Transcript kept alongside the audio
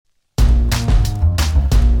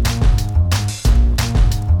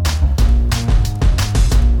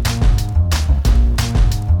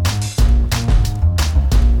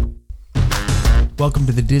Welcome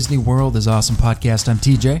to the Disney World is Awesome podcast. I'm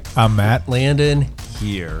TJ. I'm Matt. Landon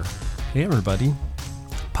here. Hey, everybody.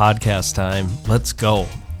 Podcast time. Let's go.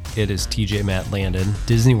 It is TJ, Matt, Landon.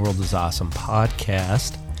 Disney World is Awesome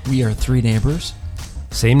podcast. We are three neighbors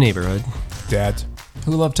Same neighborhood. Dad.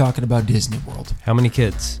 who love talking about Disney World. How many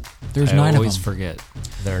kids? There's I 9 of always them. forget.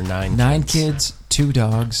 There are 9 9 kids, 2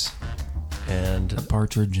 dogs, And a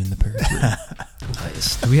partridge in the pear tree.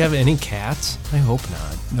 nice. Do we have any cats? I hope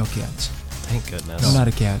not. No cats. Thank goodness. No, not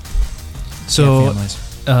a cat. So, Cat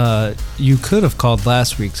families. you could have called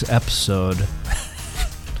last week's episode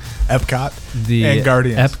Epcot the and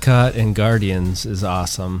Guardians. Epcot and Guardians is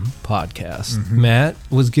Awesome podcast. Mm-hmm. Matt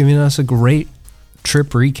was giving us a great trip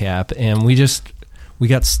recap, and we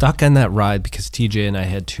got stuck on that ride because TJ and I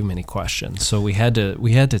had too many questions. So we had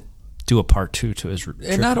to do a part 2 to his trip.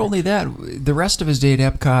 And not only that, the rest of his day at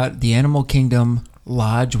Epcot, the Animal Kingdom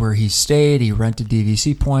Lodge where he stayed, he rented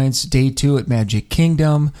DVC points. Day 2 at Magic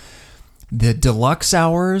Kingdom, the deluxe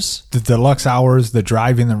hours. The deluxe hours, the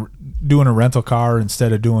driving, doing a rental car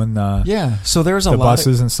instead of doing Yeah, so there's a the lot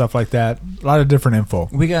buses and stuff like that. A lot of different info.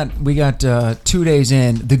 We got 2 days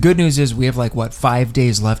in. The good news is we have 5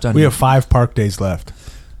 days left on. We have 5 park days left.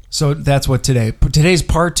 So that's what today's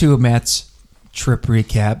part 2 of Matt's trip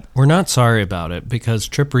recap. We're not sorry about it because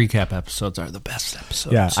trip recap episodes are the best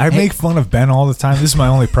episodes. Yeah, I make fun of Ben all the time. This is my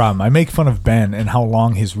only problem. I make fun of Ben and how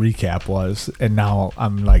long his recap was, and now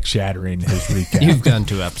I'm shattering his recap. You've done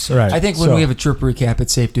 2 episodes. Right. I think when we have a trip recap,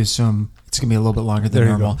 it's safe to assume it's gonna be a little bit longer than There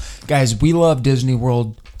you normal. go. Guys, we love Disney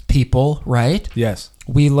World people, right? Yes.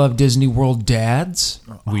 We love Disney World dads.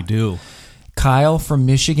 We do. Kyle from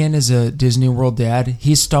Michigan is a Disney World dad.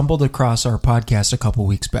 He stumbled across our podcast a couple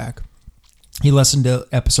weeks back. He listened to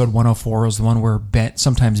episode 104, was the one where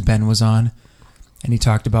sometimes Ben was on, and he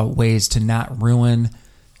talked about ways to not ruin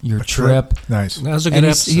your trip. Nice. That was a And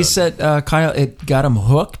good he episode. said, Kyle, it got him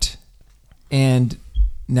hooked, and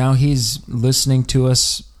now he's listening to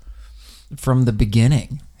us from the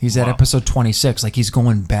beginning. He's at Wow. episode 26, he's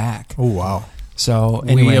going back. Oh, wow. So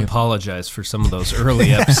We anyway, apologize for some of those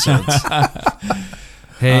early episodes.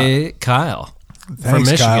 Hey, Kyle from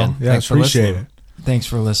Thanks, Michigan. Kyle. Yeah, Thanks for appreciate listening. it. thanks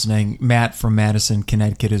for listening. Matt from Madison,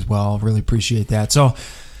 Connecticut as well. Really appreciate that. So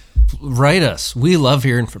Write us. We love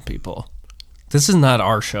hearing from people. This is not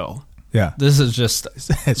our show. Yeah. This is just,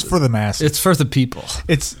 It's for the masses. it's for the people.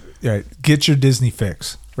 It's get your Disney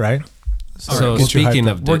fix, right? So get your speaking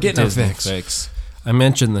hype of up. We're getting our Disney fix. I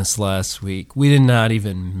mentioned this last week. We did not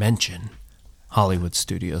even mention Hollywood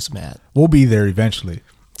Studios, Matt. We'll be there eventually.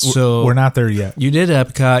 So We're not there yet. You did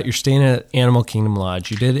Epcot. You're staying at Animal Kingdom Lodge.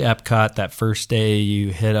 You did Epcot that first day. You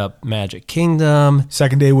hit up Magic Kingdom.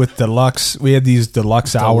 Second day with deluxe. We had these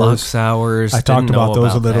deluxe Deluxe hours. hours. I talked Didn't know about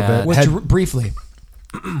those a little that. bit. Which, briefly,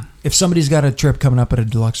 if somebody's got a trip coming up at a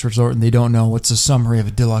deluxe resort and they don't know, what's the summary of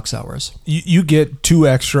a deluxe hours? You get 2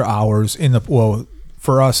 extra hours in the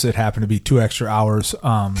for us it happened to be 2 extra hours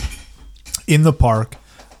in the park.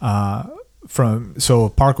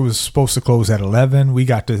 Park was supposed to close at 11. We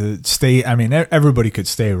got to stay. I mean, everybody could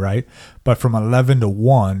stay, right? But from 11 to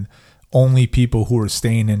 1, only people who were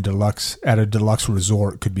staying in at a deluxe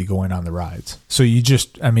resort could be going on the rides. So you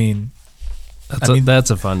just, That's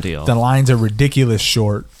a fun deal. the lines are ridiculous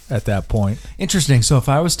short at that point. Interesting. So if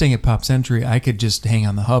I was staying at Pop Century, I could just hang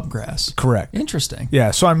on the hub grass. Correct. Interesting.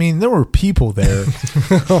 Yeah. So, there were people there.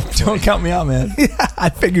 Don't count me out, man. I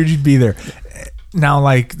figured you'd be there. Now,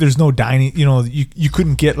 there's no dining, you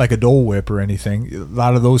couldn't get a Dole Whip or anything. A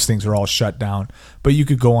lot of those things are all shut down, but you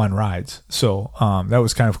could go on rides. So that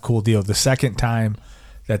was kind of a cool deal. The second time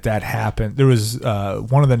that happened, there was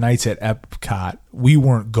one of the nights at Epcot. We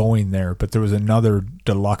weren't going there, but there was another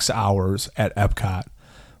deluxe hours at Epcot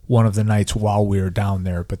one of the nights while we were down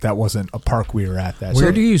there, but that wasn't a park we were at that.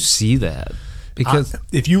 Where do you see that? Because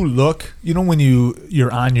if you look, when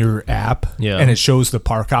you're on your app and it shows the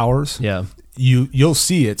park hours, yeah. You'll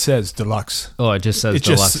see it says deluxe. Oh, it just says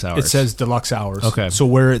deluxe hours. It says deluxe hours. Okay. So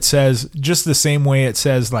where it says just the same way it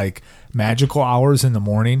says magical hours in the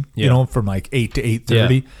morning, from 8 to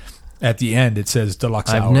 8:30. At the end it says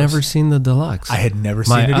deluxe hours. I've never seen the deluxe. I had never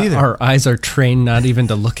seen it either. Our eyes are trained not even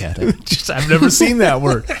to look at it. I've never seen that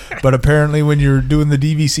word. But apparently when you're doing the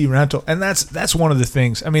DVC rental, and that's one of the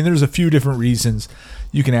things. There's a few different reasons.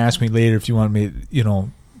 You can ask me later if you want me,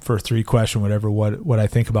 for a 3-question, whatever, what I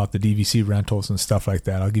think about the DVC rentals and stuff like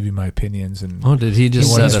that. I'll give you my opinions. And Oh, did he just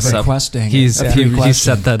He set was us up? requesting it. He Requesting.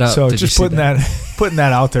 set that up. so Did just you see putting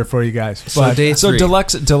that out there for you guys. So But day So 3.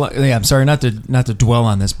 deluxe. Yeah, I'm sorry not to dwell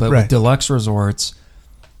on this, but Right. with deluxe resorts,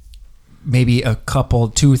 maybe a couple,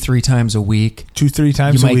 2-3 times a week. 2-3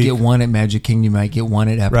 times You a might week. get one at Magic Kingdom, you might get one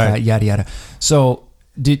at Epcot, Right. yada yada. So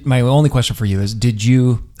my only question for you is, did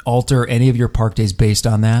you alter any of your park days based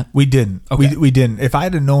on that? We didn't. Okay. We didn't. If I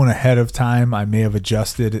had known ahead of time, I may have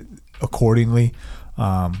adjusted it accordingly.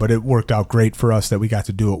 But it worked out great for us that we got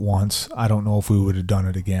to do it once. I don't know if we would have done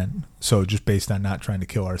it again. So just based on not trying to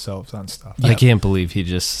kill ourselves on stuff. I can't believe he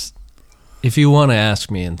just. If you want to ask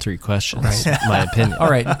me in 3 questions, my opinion. All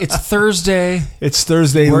right, it's Thursday. It's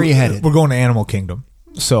Thursday. Where are you headed? We're going to Animal Kingdom.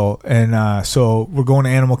 So we're going to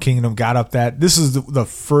Animal Kingdom. Got up that. This is the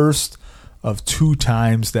first of 2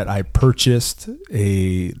 times that I purchased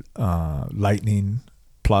a Lightning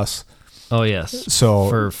Plus. Oh, yes. So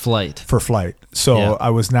for flight. So Yeah. I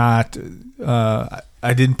was not.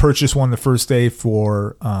 I didn't purchase one the first day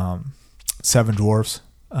for 7 Dwarfs,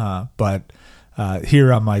 but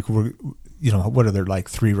here I'm like, what are there, like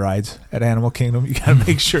 3 rides at Animal Kingdom? You got to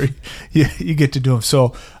make sure you get to do them.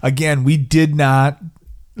 So again, we did not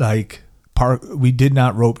we did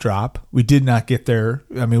not rope drop. We did not get there.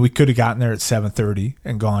 I mean, we could have gotten there at 7:30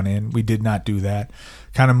 and gone in. We did not do that.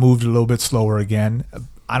 Kind of moved a little bit slower again.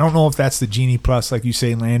 I don't know if that's the Genie Plus, like you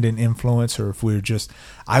say, Landon influence, or if we're just.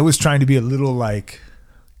 I was trying to be a little like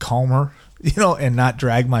calmer, and not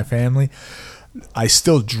drag my family. I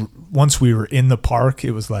still, once we were in the park,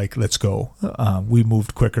 it was like, let's go. We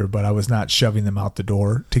moved quicker, but I was not shoving them out the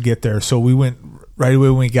door to get there. So we went right away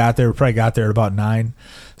when we got there. We probably got there at about 9,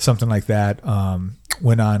 something like that.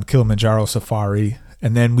 Went on Kilimanjaro Safari,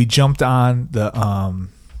 and then we jumped on the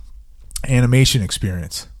animation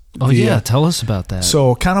experience. Oh, yeah. Tell us about that.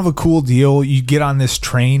 So kind of a cool deal. You get on this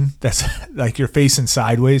train that's like you're facing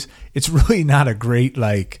sideways. It's really not a great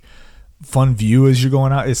fun view as you're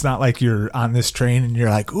going out. It's not like you're on this train and you're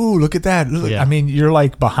like, ooh, look at that. Yeah. I mean, you're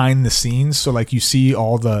like behind the scenes. So like you see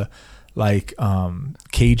all the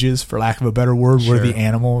cages, for lack of a better word, where the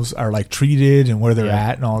animals are like treated and where they're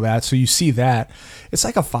at and all that. So you see that. It's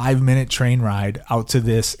like a 5-minute train ride out to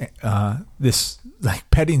this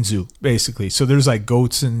like petting zoo, basically. So there's like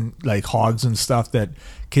goats and like hogs and stuff that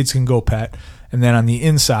kids can go pet. And then on the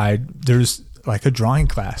inside, there's like a drawing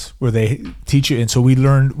class where they teach you. And so we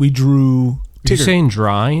drew You're Tigger. saying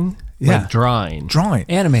drawing? Yeah. Like drawing.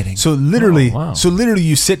 Animating. So literally, Oh, wow.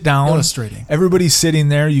 you sit down, Illustrating. Everybody's sitting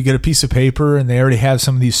there. You get a piece of paper, and they already have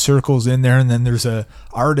some of these circles in there. And then there's a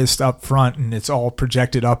artist up front, and it's all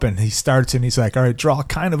projected up. And he starts, and he's like, "All right, draw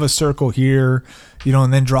kind of a circle here,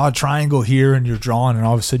 and then draw a triangle here." And you're drawing, and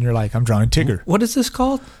all of a sudden you're like, "I'm drawing Tigger." What is this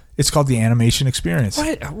called? It's called the animation experience.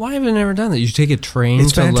 Why have I never done that? You take a train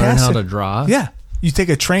It's to learn how fantastic. to draw? Yeah, you take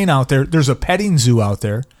a train out there. There's a petting zoo out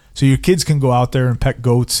there, so your kids can go out there and pet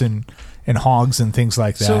goats and hogs and things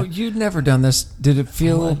like that. So you'd never done this. Did it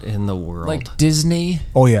feel What in the world? like Disney?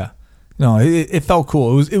 Oh yeah, no, it felt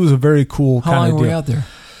cool. It was a very cool How kind long of were deal. you out there?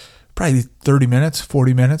 Probably 30 minutes,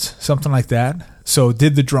 40 minutes, something like that. So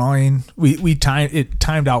did the drawing. We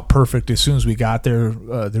timed out perfect as soon as we got there.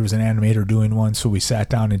 There was an animator doing one, so we sat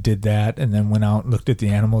down and did that, and then went out and looked at the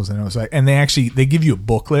animals. And it was like, and they give you a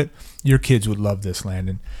booklet. Your kids would love this,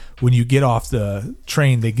 Landon. When you get off the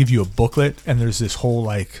train, they give you a booklet, and there's this whole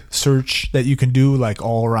like search that you can do like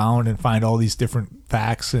all around and find all these different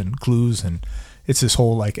facts and clues, and it's this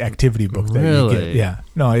whole like activity book that you get. Really? Yeah,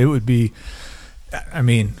 no, it would be. I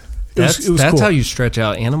mean. That's cool. how you stretch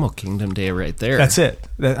out Animal Kingdom Day right there. That's it.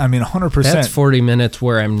 100%. That's 40 minutes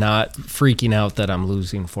where I'm not freaking out that I'm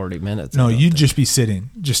losing 40 minutes. No, you'd just be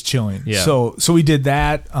sitting, just chilling. Yeah. So we did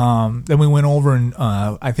that. Then we went over and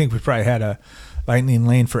I think we probably had a lightning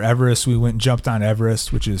lane for Everest. We went and jumped on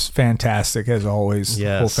Everest, which is fantastic as always.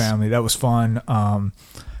 Yes. The whole family. That was fun.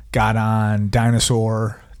 Got on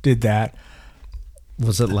Dinosaur. Did that.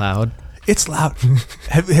 Was it loud? It's loud.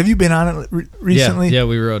 Have you been on it recently? Yeah,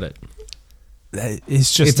 we rode it.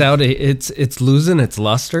 It's just. It's out. It's losing its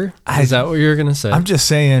luster. Is that what you're gonna say? I'm just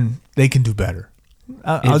saying they can do better.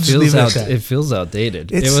 I'll It just leave feels it at out. that. It feels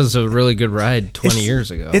outdated. It's- It was a really good ride 20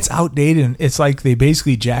 years ago. It's outdated. It's like they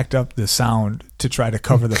basically jacked up the sound to try to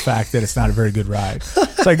cover the fact that it's not a very good ride.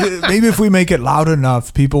 It's like maybe if we make it loud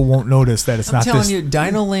enough, people won't notice that it's I'm not telling this. you,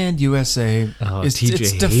 Dinoland USA Oh, is TJ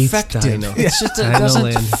it's hates defective. Dino. It's just it Dinoland.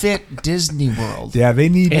 doesn't fit Disney World. Yeah, they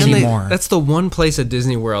need and to. anymore. that's the one place at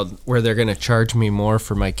Disney World where they're going to charge me more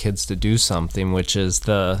for my kids to do something, which is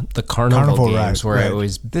the carnival games, ride, where I right.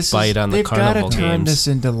 always This bite is, on the they've carnival got to turn games. this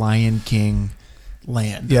into Lion King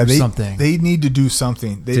land. Yeah, or they something. They need to do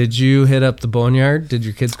something. Did you hit up the boneyard? Did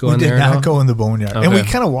your kids go we in did there? not at all? go in the boneyard, and we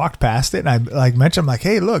Okay. kind of walked past it. And I like mentioned, I'm like,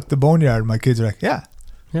 "Hey, look, the boneyard." My kids are like, "Yeah."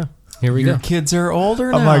 Yeah, here we Your go. kids are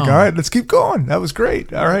older I'm now. like, "All right, let's keep going." That was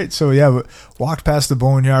great. All right, so yeah, we walked past the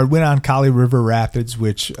boneyard, went on Kali River Rapids,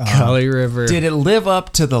 which Kali River. Did it live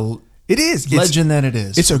up to the It is. Legend that it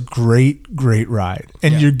is. It's a great ride.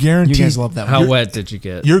 And Yeah. you're guaranteed. You guys love that one. How wet did you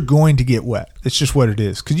get? You're going to get wet. It's just what it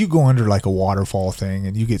is. Because you go under like a waterfall thing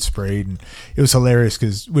and you get sprayed. And it was hilarious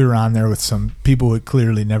because we were on there with some people who had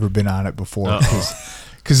clearly never been on it before.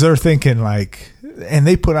 Because they're thinking like, and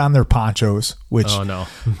they put on their ponchos, which Oh, no.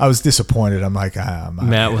 I was disappointed. I'm like,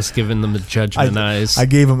 Matt was giving them the judgment eyes. I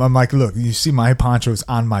gave him, I'm like, look, you see my ponchos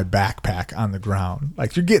on my backpack on the ground.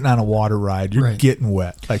 Like, you're getting on a water ride. You're Right. getting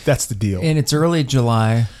wet. Like, that's the deal. And it's early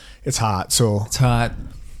July. It's hot. So, It's hot.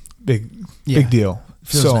 big Yeah. deal.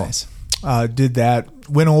 Feels so, nice. Did that.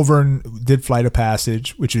 Went over and did Flight of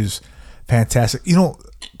Passage, which is fantastic. You know,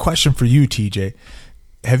 question for you, TJ.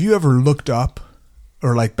 Have you ever looked up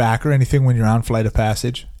or like back or anything when you're on Flight of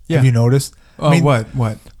Passage? Yeah. Have you noticed? Oh,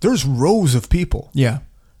 what? There's rows of people. Yeah.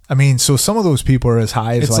 I mean, so some of those people are as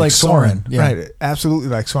high as It's like like Soarin'. Soarin', yeah. Right. Absolutely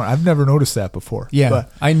like Soarin'. I've never noticed that before. Yeah.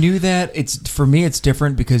 But, I knew that. It's for me it's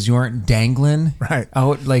different because you aren't dangling Right.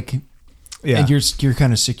 out like yeah. and you're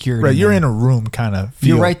kind of secured. right. You're there. in a room kind of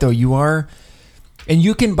feel. You're right though. You are, and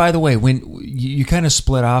you can. By the way, when you kind of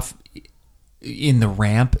split off in the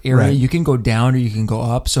ramp area, Right. you can go down or you can go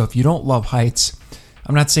up. So if you don't love heights,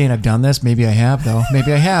 I'm not saying I've done this. Maybe I have though.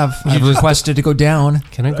 Maybe I have. I've requested to go down.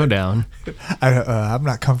 Can I go down? I'm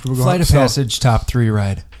not comfortable going. Flight of so, Passage top 3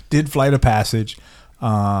 ride. Did Flight of Passage.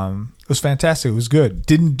 It was fantastic. It was good.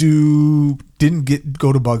 Didn't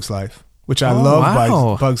go to Bugs Life, which I Oh, love.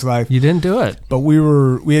 wow. Bugs Life. You didn't do it. But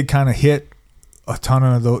we had kind of hit a ton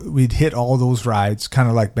of those. We'd hit all those rides, kind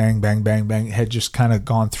of like bang, bang, bang, bang. Had just kind of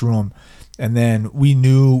gone through them, and then we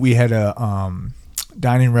knew we had a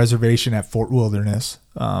dining reservation at Fort Wilderness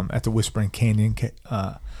at the Whispering Canyon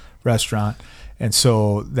restaurant, and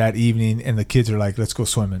so that evening, and the kids are like, "Let's go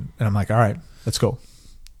swimming," and I'm like, "All right, let's go."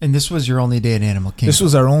 And this was your only day at Animal Kingdom. This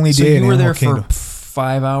was our only so day. you at were Animal there Kingdom. for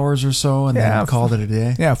 5 hours or so, and Yeah, then called it a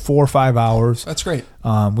day. Yeah, 4 or 5 hours. That's great.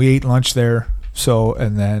 We ate lunch there, so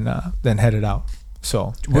and then headed out.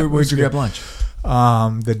 So Where'd you grab lunch?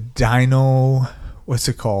 The dino, what's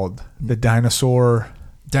it called? The dinosaur.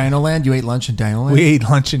 Dinoland. You ate lunch in Dinoland. We ate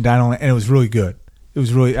lunch in Dinoland, and it was really good. It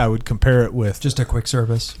was really. I would compare it with Just a quick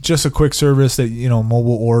service. just a quick service that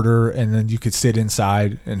mobile order, and then you could sit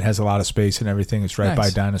inside and has a lot of space and everything. It's right by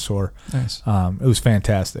Nice. Dinosaur. Nice. It was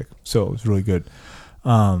fantastic. So it was really good.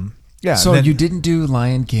 Yeah. So then you didn't do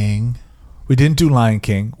Lion King. we didn't do Lion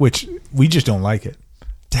King, which we just don't like it.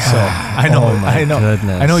 So I know, Oh, my I know,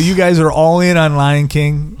 goodness. I know. You guys are all in on Lion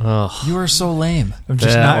King. Oh, You are so lame. I'm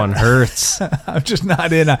just that not. one hurts. I'm just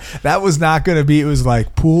not in. That was not going to be. It was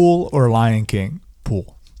like Pool or Lion King.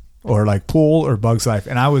 Pool, or like Pool or Bugs Life.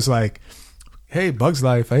 And I was like, "Hey, Bugs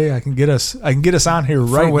Life. Hey, I can get us on here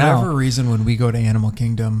right For whatever now." reason, when we go to Animal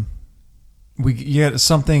Kingdom,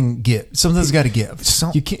 something's got to give.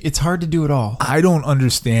 You can't, it's hard to do it all. I don't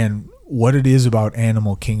understand what it is about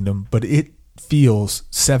Animal Kingdom, but it feels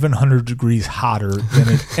 700 degrees hotter than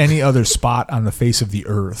at any other spot on the face of the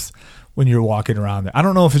earth when you're walking around there. I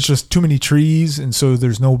don't know if it's just too many trees and so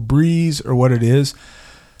there's no breeze or what it is,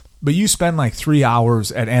 but you spend like 3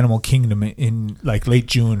 hours at Animal Kingdom in like late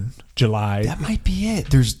June, July. That might be it.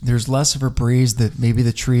 There's less of a breeze that maybe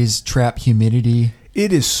the trees trap humidity.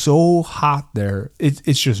 It is so hot there.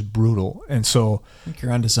 It's just brutal. And so I think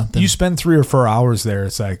you're onto something. you spend 3 or 4 hours there.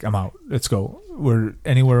 It's like, I'm out. Let's go. We're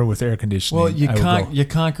anywhere with air conditioning. well, I would go. you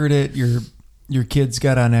conquered it. Your kids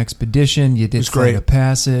got on expedition. You did was Flight great. of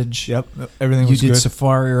Passage. Yep. Everything You was did good.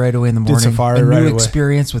 Safari right away in the morning. Safari a right new away.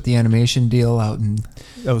 experience with the animation deal out in.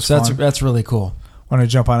 That was So fun. that's really cool. Want to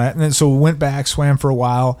jump on that. And then so we went back, swam for a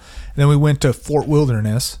while, and then we went to Fort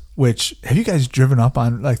Wilderness, which have you guys driven up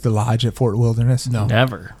on like the lodge at Fort Wilderness? No.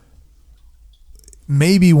 Never.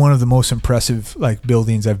 Maybe one of the most impressive like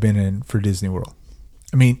buildings I've been in for Disney World.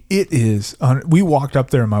 I mean, it is. We walked up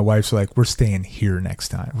there and my wife's like, "We're staying here next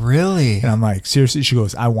time." Really? And I'm like, "Seriously?" She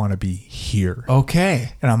goes, "I want to be here."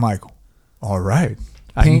 Okay. And I'm like, "All right,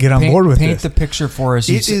 I can get on board with paint this." the picture for us.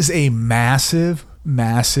 It is a massive,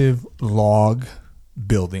 massive log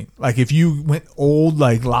building. Like if you went old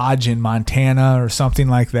like lodge in Montana or something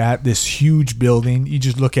like that, this huge building, you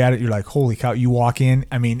just look at it, you're like, holy cow. You walk in,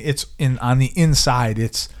 I mean, it's on the inside,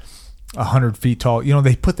 it's 100 feet tall.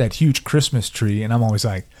 They put that huge Christmas tree, and I'm always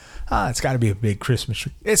like, it's got to be a big Christmas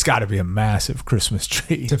tree. It's got to be a massive Christmas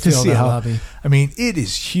tree To fill see that how. lobby. I mean, it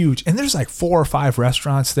is huge, and there's like 4 or 5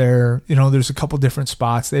 restaurants there. There's a couple different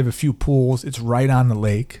spots. They have a few pools. It's right on the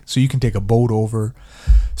lake, so you can take a boat over.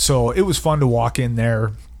 So it was fun to walk in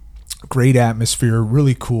there. Great atmosphere,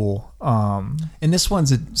 really cool. And this one's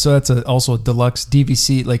that's also a deluxe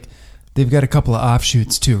DVC. Like They've got a couple of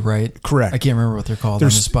offshoots too, right? Correct. I can't remember what they're called on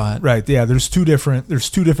the spot. Right. Yeah. There's two different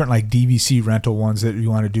like DVC rental ones that you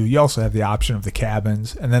want to do. You also have the option of the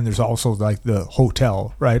cabins, and then there's also like the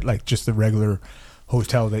hotel, right? Like just the regular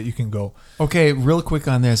hotel that you can go. Okay, real quick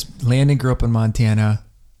on this. Landon grew up in Montana.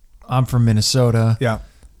 I'm from Minnesota. Yeah.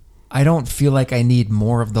 I don't feel like I need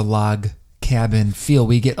more of the log cabin feel.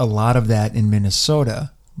 We get a lot of that in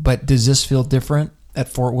Minnesota. But does this feel different at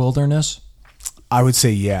Fort Wilderness? I would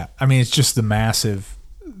say, yeah. I mean, it's just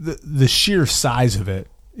the sheer size of it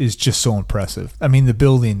is just so impressive. I mean, the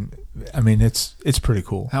building, I mean, it's pretty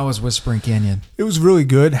cool. How was Whispering Canyon? It was really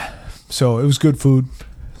good. So it was good food.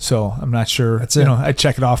 So I'm not sure. That's it. I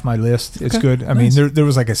check it off my list. It's Okay, good. I nice. mean, there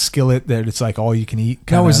was like a skillet that it's like all you can eat.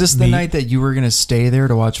 Now, was this the meat. night that you were going to stay there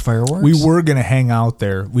to watch fireworks? We were going to hang out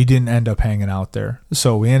there. We didn't end up hanging out there.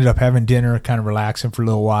 So we ended up having dinner, kind of relaxing for a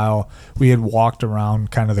little while. We had walked around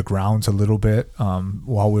kind of the grounds a little bit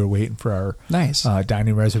while we were waiting for our Nice.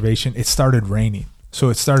 dining reservation. It started raining. So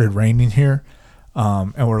it started raining here.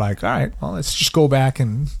 And we're like, all right, well, let's just go back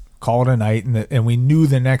and call it a night. And we knew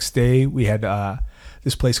the next day we had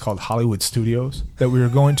this place called Hollywood Studios that we were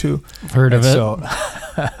going to. Heard of And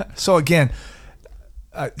it? So again,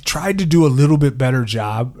 I tried to do a little bit better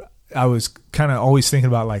job. I was kind of always thinking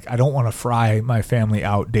about like, I don't want to fry my family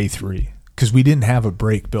out day 3 because we didn't have a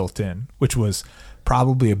break built in, which was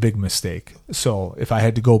probably a big mistake. So if I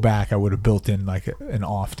had to go back, I would have built in like an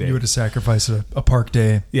off day. You would have sacrificed a park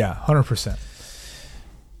day. Yeah, 100%.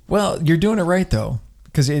 Well, you're doing it right though,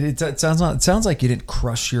 because it sounds like you didn't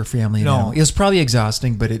crush your family. No. No, it was probably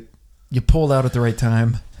exhausting, but you pulled out at the right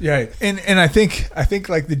time. Yeah, and I think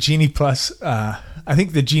like the Genie Plus, I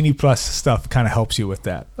think the Genie Plus stuff kind of helps you with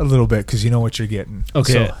that a little bit because you know what you're getting.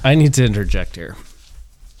 Okay, So, I need to interject here.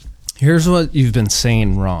 Here's what you've been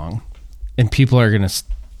saying wrong, and people are going to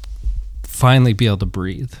finally be able to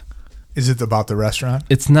breathe. is it about the restaurant?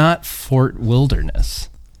 It's not Fort Wilderness.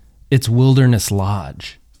 It's Wilderness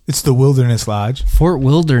Lodge. It's the Wilderness Lodge. Fort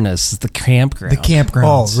Wilderness is the campground. The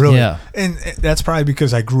campgrounds. Oh, really? Yeah. And that's probably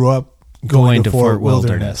because I grew up going to Fort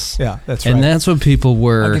Wilderness. Yeah, that's right. And that's what people I'll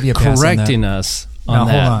were give you a pass on correcting us on Now,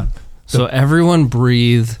 that. hold on. So everyone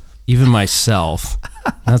breathe, even myself.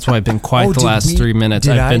 That's why I've been quiet the last 3 minutes.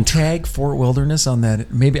 Did I've been tag Fort Wilderness on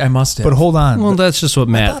that? Maybe I must have. But hold on. Well, that's just what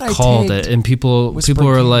Matt thought I called tagged it, and people Whispering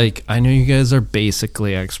were Canyon. like, "I know you guys are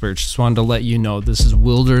basically experts. Just wanted to let you know this is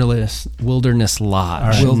Wilderness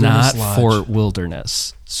Lodge, right. Wilderness not Lodge. Fort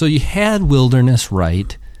Wilderness." So you had Wilderness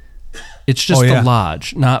right. It's just Oh, yeah. the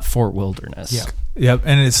lodge, not Fort Wilderness. Yeah. Yep,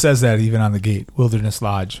 and it says that even on the gate, Wilderness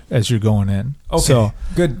Lodge, as you're going in. Okay. So,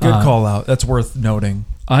 good call out. That's worth noting.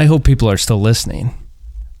 I hope people are still listening.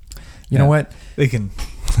 You know what? they can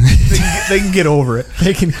they can get over it.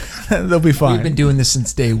 They can. They'll be fine. We've been doing this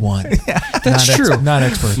since day one. That's true. Not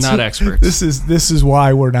experts. Not experts. This is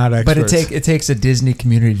why we're not experts. But it takes a Disney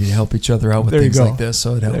community to help each other out with There you things go. like this,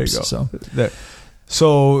 so it There helps. you go. So There.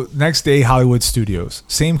 So next day, Hollywood Studios,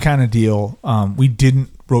 same kind of deal. We didn't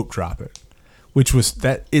rope drop it, which was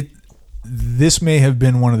that it. This may have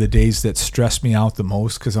been one of the days that stressed me out the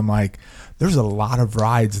most because I'm like, there's a lot of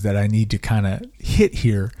rides that I need to kind of hit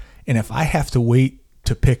here, and if I have to wait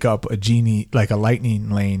to pick up a Genie, like a lightning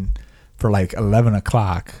lane, for like 11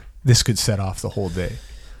 o'clock, this could set off the whole day.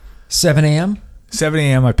 7 a.m. 7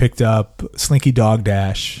 a.m. I picked up Slinky Dog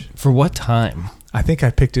Dash. For what time? I think I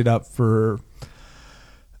picked it up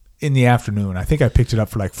in the afternoon. I think I picked it up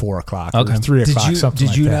for like 4 o'clock Okay. or 3 o'clock, something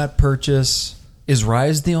Did you like that. not purchase? Is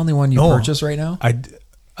Rise the only one you No. purchase right now?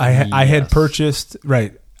 I had Yes. purchased,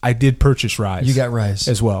 right. I did purchase Rise. You got Rise.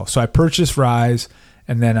 as well. So I purchased Rise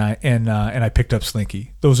and then I picked up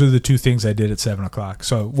Slinky. Those are the two things I did at 7 o'clock.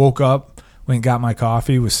 So I woke up, went and got my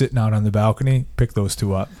coffee, was sitting out on the balcony, picked those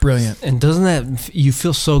two up. Brilliant. And doesn't that you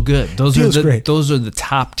feel so good? Those Feels are great. Those are the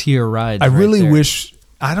top tier rides. I right really there. wish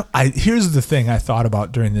here's the thing I thought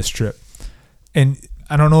about during this trip. And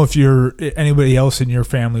I don't know if anybody else in your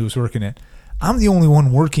family was working it. I'm the only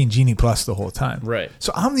one working Genie Plus the whole time. Right.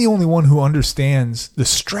 So I'm the only one who understands the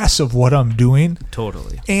stress of what I'm doing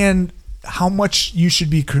Totally. and how much you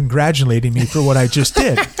should be congratulating me for what I just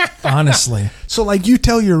did. Honestly, So like you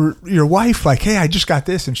tell your wife like, hey, I just got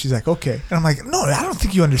this, and she's like, okay, and I'm like, no, I don't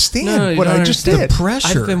think you understand No, you what don't I just understand did.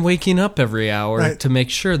 pressure. I've been waking up every hour Right. to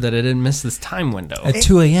make sure that I didn't miss this time window. at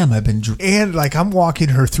 2 a.m. I've been. And like I'm walking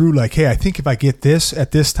her through like, hey, I think if I get this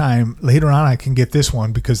at this time later on, I can get this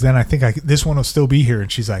one because then I think this one will still be here.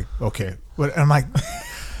 And she's like, okay, but I'm like,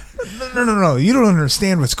 No. You don't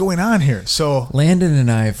understand what's going on here. So Landon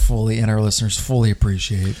and I fully, and our listeners fully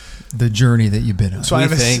appreciate the journey that you've been on. So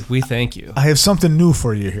we thank you. I have something new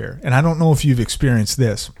for you here, and I don't know if you've experienced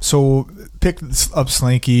this. So picked up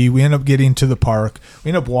Slinky. We end up getting to the park. We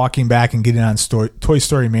end up walking back and getting on Toy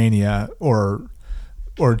Story Mania or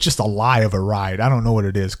just a lie of a ride. I don't know what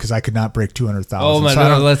it is because I could not break 200,000. Oh my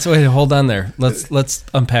God! Let's wait. Hold on there. Let's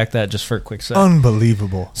unpack that just for a quick second.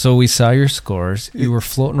 Unbelievable. So we saw your scores. You were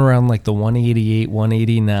floating around like the 188,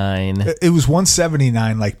 189. It was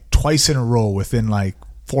 179 like twice in a row within like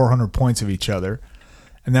 400 points of each other.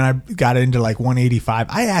 And then I got into like 185.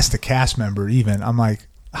 I asked a cast member even, I'm like,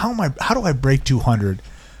 how do I break 200?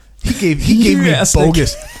 He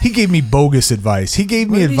gave me bogus advice. He gave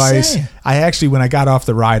me advice. I actually, when I got off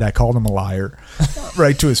the ride, I called him a liar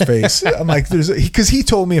right to his face. I'm like, because he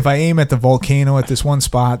told me if I aim at the volcano at this one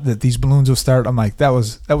spot that these balloons will start. I'm like, that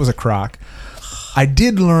was a crock. I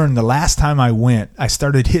did learn the last time I went, I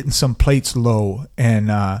started hitting some plates low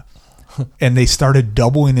and they started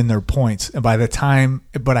doubling in their points. And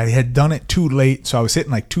but I had done it too late. So I was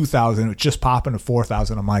hitting like 2,000. It was just popping to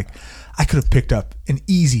 4,000. I'm like, I could have picked up an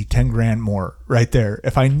easy 10 grand more right there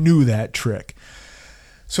if I knew that trick.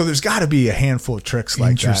 So there's got to be a handful of tricks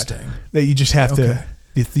like that you just have to.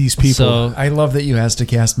 These people. So, I love that you asked a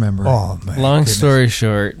cast member. Oh man! Long story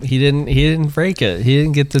short, he didn't break it. He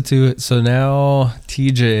didn't get the two. So now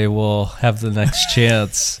TJ will have the next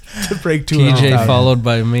chance to break 200. TJ followed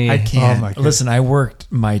by me. I can't. Listen, I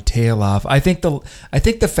worked my tail off. I think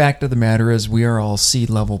the fact of the matter is we are all seed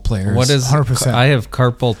level players. What is 100%? I have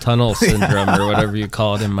carpal tunnel syndrome or whatever you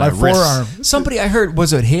call it in my wrist. forearm. Somebody I heard,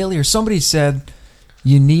 was it Haley or somebody said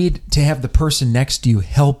you need to have the person next to you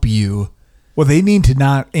help you. Well, they need to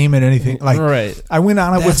not aim at anything. Like, right. I went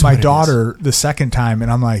on it That's with my what it daughter the second time,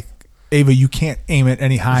 and I'm like, Ava, you can't aim at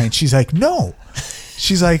any high. And she's like, no.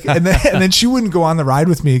 She's like, and then she wouldn't go on the ride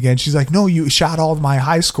with me again. She's like, no, you shot all of my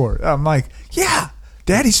high score. I'm like, yeah,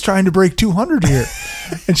 Daddy's trying to break 200 here.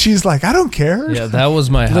 And she's like, I don't care. Yeah, that was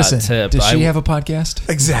my Listen, hot tip. does she have a podcast?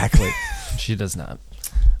 Exactly. She does not.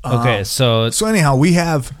 Okay, so anyhow, we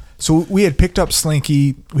had picked up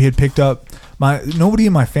Slinky. We had picked up nobody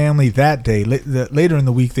in my family that day. Later in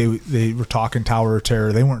the week, they were talking Tower of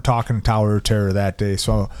Terror. They weren't talking Tower of Terror that day,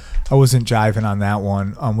 so I wasn't jiving on that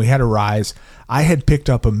one. We had a Rise. I had picked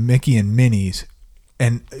up a Mickey and Minnie's,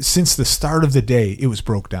 and since the start of the day, it was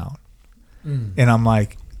broke down. And I'm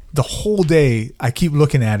like, the whole day, I keep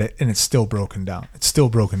looking at it, and it's still broken down. It's still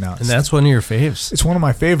broken down. and that's one of your faves. It's one of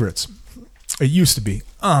my favorites. It used to be.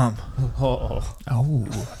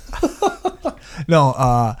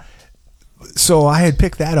 No. So I had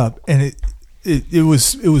picked that up, and it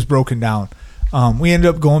was broken down. We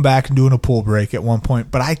ended up going back and doing a pool break at one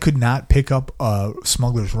point, but I could not pick up a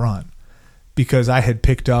Smuggler's Run because I had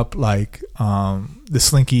picked up like the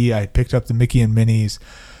Slinky. I had picked up the Mickey and Minnie's.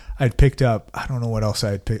 I'd picked up, I don't know what else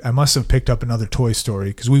I had picked. I must have picked up another Toy Story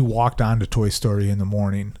because we walked on to Toy Story in the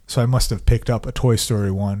morning. So I must have picked up a Toy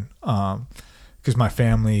Story one because my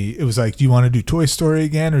family, it was like, do you want to do Toy Story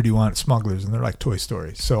again or do you want Smugglers? And they're like, Toy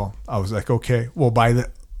Story. So I was like, okay. Well, by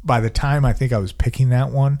the time I think I was picking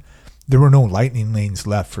that one, there were no lightning lanes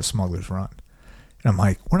left for Smuggler's Run. And I'm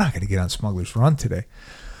like, we're not going to get on Smuggler's Run today.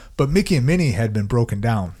 But Mickey and Minnie had been broken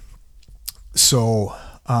down. So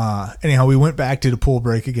anyhow, we went back to the pool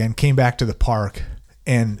break again, came back to the park,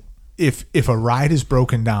 and if a ride is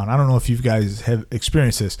broken down, I don't know if you guys have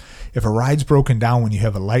experienced this. If a ride's broken down when you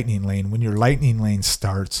have a lightning lane, when your lightning lane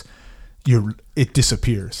starts, it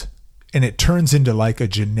disappears. And it turns into like a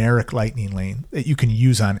generic lightning lane that you can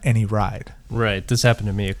use on any ride. Right. This happened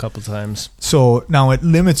to me a couple times. So now it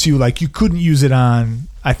limits you. Like you couldn't use it on,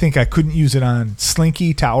 I think I couldn't use it on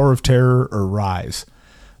Slinky, Tower of Terror, or Rise.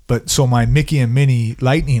 But so my Mickey and Minnie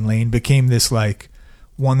lightning lane became this like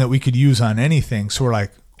one that we could use on anything. So we're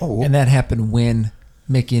like, oh. And that happened when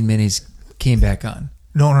Mickey and Minnie's came back on.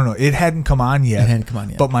 No. It hadn't come on yet. It hadn't come on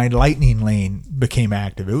yet. But my lightning lane became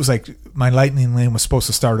active. It was like my lightning lane was supposed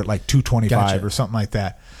to start at like 225 or something like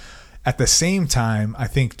that. At the same time, I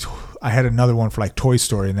think I had another one for like Toy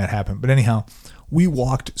Story and that happened. But anyhow, we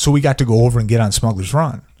walked. So we got to go over and get on Smuggler's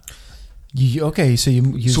Run. Okay, so you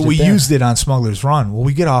used so it we there. used it on Smuggler's Run. Well,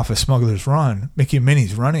 we get off of Smuggler's Run. Mickey and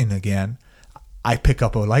Minnie's running again. I pick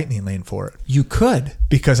up a lightning lane for it. You could.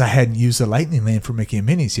 Because I hadn't used the lightning lane for Mickey and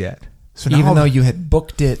Minnie's yet. So now even though you had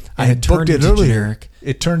booked it, I had booked it earlier. Generic.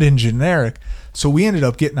 It turned in generic. So we ended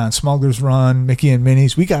up getting on Smuggler's Run, Mickey and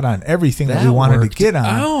Minnie's. We got on everything that we wanted to get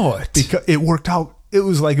on. Because it worked out. It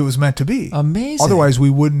was like it was meant to be. Amazing. Otherwise, we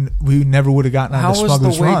never would have gotten on How Smuggler's Run. How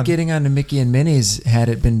was the wait getting onto Mickey and Minnie's?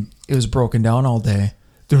 It was broken down all day.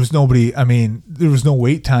 there was nobody. I mean, there was no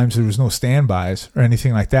wait times. There was no standbys or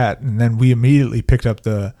anything like that. And then we immediately picked up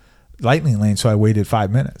the Lightning lane, so I waited 5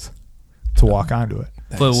 minutes to walk onto it.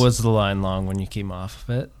 But was the line long when you came off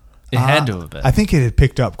of it? It had to have been. I think it had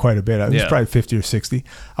picked up quite a bit. It was probably 50 or 60.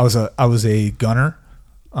 I was a gunner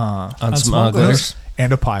on Smugglers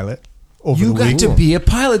and a pilot. Over You the got week. to be a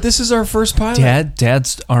pilot. This is our first pilot.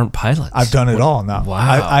 Dads aren't pilots. I've done it all now. Wow.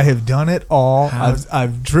 I have done it all. How-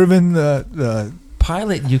 I've driven the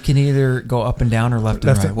Pilot, you can either go up and down or left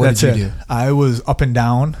and right. What that's did you it. do? I was up and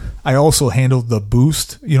down. I also handled the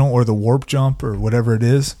boost, or the warp jump or whatever it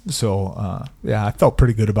is. So, yeah, I felt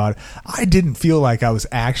pretty good about it. I didn't feel like I was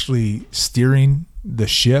actually steering the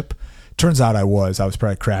ship. Turns out I was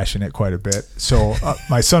probably crashing it quite a bit. So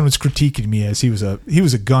my son was critiquing me as he was a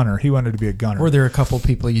gunner. He wanted to be a gunner. Were there a couple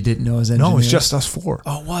people you didn't know as engineers? No, it was just us four.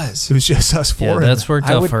 Oh, it was. It was just us four. Yeah, And that's worked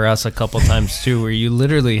I out would- for us a couple times too, where you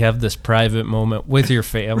literally have this private moment with your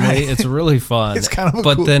family. Right. It's really fun. It's kind of a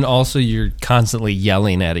but cool- then also you're constantly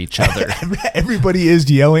yelling at each other. everybody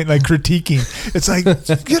is yelling, like critiquing. It's like,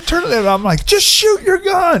 you turn it. I'm like, just shoot your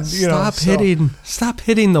gun. Stop so-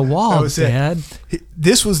 hitting the That wall, was it. Dad.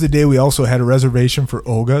 This was the day we also had a reservation for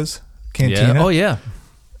Olga's Cantina. Yeah. Oh yeah.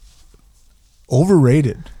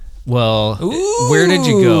 Overrated. Well, where did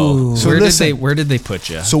you go? So Where did they put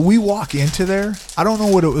you? So we walk into there. I don't know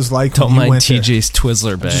what it was like. Don't when you mind went there. TJ's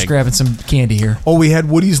Twizzler I'm bag. just grabbing some candy here. Oh, we had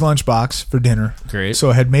Woody's lunchbox for dinner. Great. So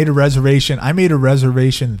I had made a reservation. I made a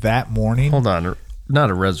reservation that morning. Hold on, not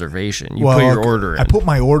a reservation. You put your order in. I put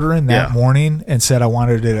my order in that Yeah. morning and said I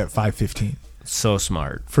wanted it at 5:15 So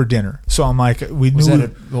smart. for dinner. So I'm like, we Was knew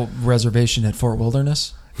that a reservation at Fort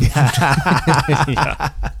Wilderness?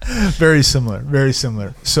 very similar, very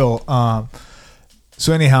similar. So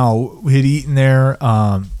anyhow, we had eaten there.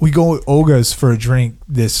 We go to Olga's for a drink.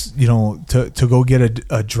 To go get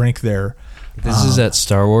a drink there. This is at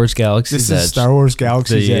Star Wars Galaxy's This Edge. is Star Wars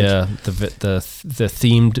Galaxy's Edge. The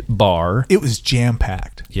themed bar. It was jam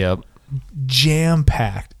packed, Yep.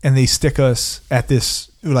 and they stick us at this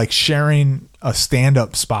like sharing a stand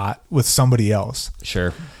up spot with somebody else.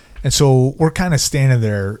 Sure. And so we're kind of standing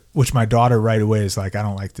there, which my daughter right away is like, I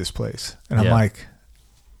don't like this place. And I'm Yeah. like,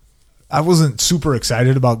 I wasn't super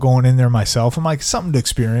excited about going in there myself. I'm like, something to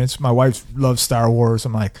experience. My wife loves Star Wars.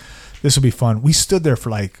 I'm like, this will be fun. We stood there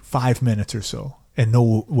for like 5 minutes or so and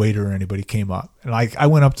no waiter or anybody came up. And like, I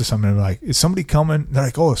went up to somebody and I'm like, is somebody coming? They're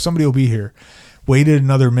like, oh, somebody will be here. Waited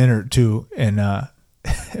another minute or two. And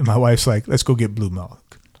my wife's like, let's go get blue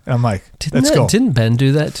milk. And I'm like, let's go. Didn't Ben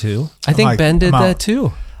do that too? I think like, Ben did I'm that out.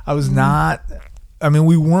 too. I was not. I mean,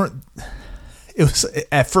 we weren't. It was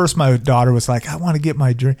at first. My daughter was like, "I want to get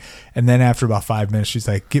my drink," and then after about 5 minutes, she's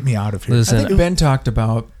like, "Get me out of here." Listen, I think Ben talked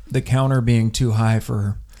about the counter being too high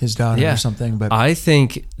for his daughter Yeah. or something. But I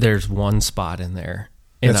think there's one spot in there,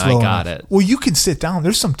 and That's I low got enough. it. Well, you can sit down.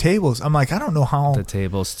 There's some tables. I'm like, I don't know how. The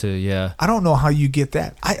tables too. Yeah. I don't know how you get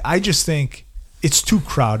that. I just think it's too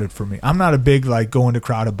crowded for me. I'm not a big like going to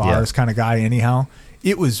crowded bars kind of guy. Anyhow,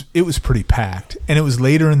 it was pretty packed, and it was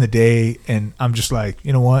later in the day, and I'm just like,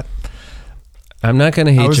 you know what? I'm not going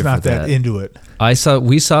to hate I you was for not that that. into it.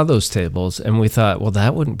 We saw those tables and we thought, well,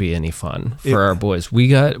 that wouldn't be any fun for It- our boys. We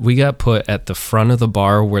got put at the front of the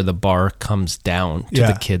bar where the bar comes down to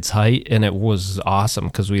Yeah. the kids' height, and it was awesome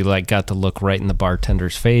because we like got to look right in the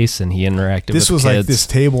bartender's face and he interacted with This was kids. like this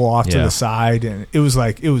table off to Yeah. the side, and it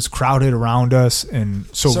was crowded around us, and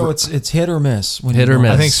so it's hit or miss. When Hit you or go.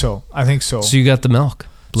 miss. I think so. So you got the milk.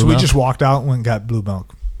 Blue So we milk? just walked out and went and got blue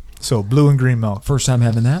milk. So blue and green milk. First time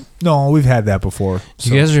having that. No, we've had that before. Do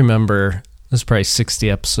So you guys remember? This is probably 60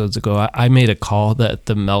 episodes ago. I made a call that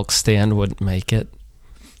the milk stand wouldn't make it.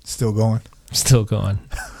 still going. Still going.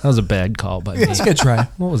 That was a bad call by me. It's a good try.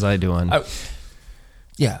 What was I doing?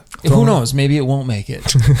 Yeah. Who knows? Maybe it won't make it.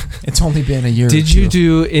 It's only been a year. Did or you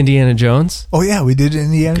two. do Indiana Jones? Oh yeah, we did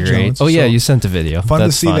Indiana Great. Jones. Oh yeah, So you sent a video. fun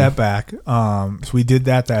That's to see that back. So we did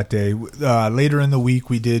that day. Later in the week,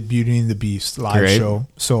 we did Beauty and the Beast live Great. show.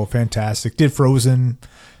 So fantastic. Did Frozen,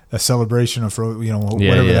 a celebration of whatever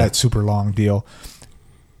yeah. that super long deal.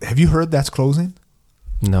 Have you heard that's closing?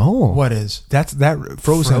 No. What is? That's that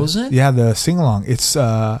Frozen. Frozen? Yeah, the sing along.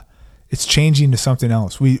 It's changing to something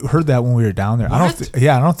else. We heard that when we were down there. I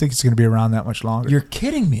don't think it's going to be around that much longer. You're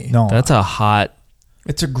kidding me. no. That's a hot.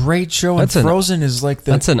 It's a great show. That's and an- Frozen is like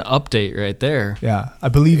the. That's an update right there. Yeah, I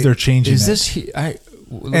believe they're changing. Is that. this?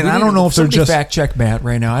 And I don't know if they're somebody just- fact check Matt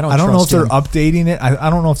right now. I don't know if trust they're him. updating it. I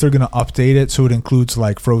don't know if they're going to update it so it includes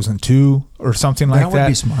like Frozen 2 or something like that. That would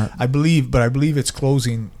be smart. I believe it's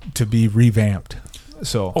closing to be revamped.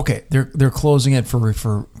 So Okay, they're closing it for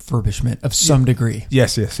refurbishment of some degree,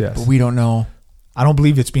 yes. but we don't know. I don't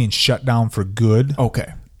believe it's being shut down for good.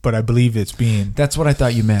 Okay, but I believe it's being. That's what I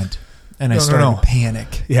thought you meant. And I No, started no. to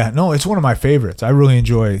panic. Yeah, no, it's one of my favorites. I really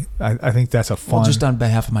enjoy. I think that's a fun. Well, just on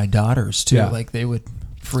behalf of my daughters, too. Yeah. Like, they would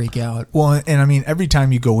freak out. Well, and I mean, every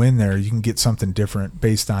time you go in there, you can get something different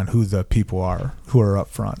based on who the people are who are up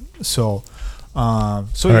front. So, All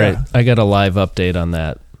yeah. right, I got a live update on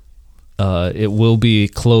that. It will be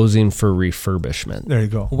closing for refurbishment. There you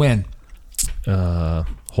go. When?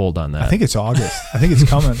 Hold on that. I think it's August. I think it's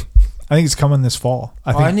coming. I think it's coming this fall.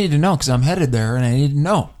 I need to know because I'm headed there and I need to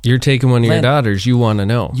know. You're taking one of your Len, daughters. You want to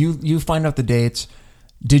know. You find out the dates.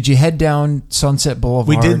 Did you head down Sunset Boulevard?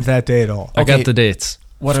 we didn't that day at all. I Okay. got the dates.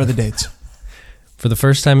 What are the dates? For the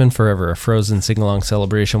first time in forever, a Frozen sing-along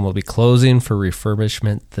celebration will be closing for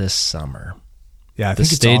refurbishment this summer. Yeah, I The think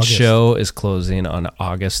it's stage August. show is closing on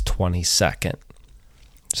August 22nd.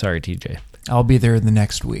 Sorry, TJ. I'll be there the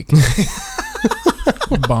next week.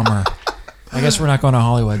 Bummer. I guess we're not going to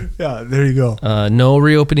Hollywood. Yeah, there you go. No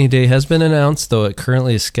reopening day has been announced, though it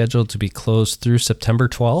currently is scheduled to be closed through September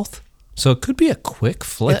 12th. So it could be a quick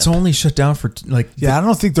flip. It's only shut down for Yeah, I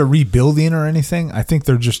don't think they're rebuilding or anything. I think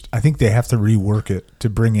I think they have to rework it to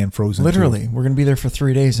bring in Frozen 2. literally. We're going to be there for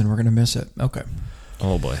 3 days and we're going to miss it. Okay.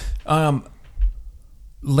 Oh, boy.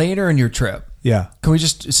 Later in your trip, Yeah. can we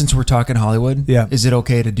just, since we're talking Hollywood, Yeah. is it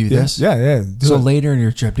okay to do this? Yeah. So Do it. later in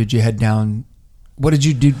your trip, did you head down? What did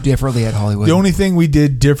you do differently at Hollywood? The only thing we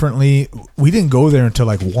did differently, we didn't go there until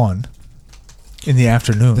like 1 in the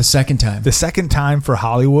afternoon. the second time. The second time for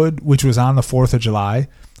Hollywood, which was on the 4th of July,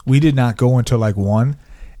 we did not go until like 1,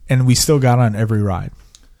 and we still got on every ride.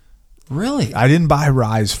 Really? I didn't buy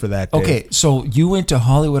rides for that day. Okay, so you went to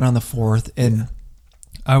Hollywood on the 4th, and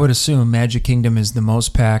I would assume Magic Kingdom is the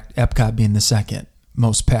most packed, Epcot being the second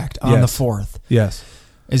most packed on Yes. the 4th. Yes.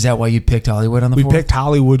 Is that why you picked Hollywood on the We 4th? picked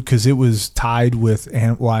Hollywood because it was tied with,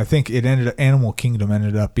 I think Animal Kingdom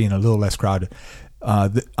ended up being a little less crowded.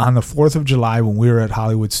 On the 4th of July, when we were at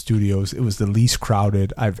Hollywood Studios, it was the least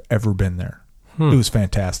crowded I've ever been there. It was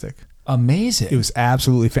fantastic. Amazing. It was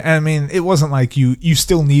absolutely I mean, it wasn't like you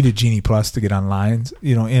still needed Genie Plus to get on lines,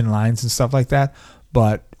 in lines and stuff like that.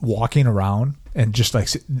 But walking around and just like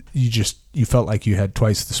you felt like you had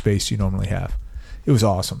twice the space you normally have. It was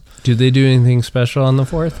awesome. Did they do anything special on the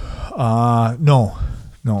 4th? No,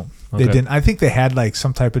 they Okay. didn't. I think they had like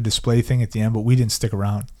some type of display thing at the end, but we didn't stick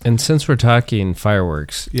around. And since we're talking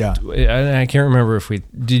fireworks, Yeah. I can't remember if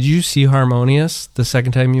did you see Harmonious the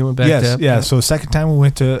second time you went back to Yes, Epcot? yeah. So second time we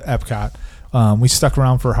went to Epcot, we stuck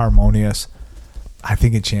around for Harmonious. I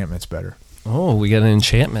think Enchantment's better. Oh, we got an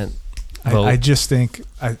enchantment. vote. I just think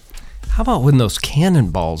How about when those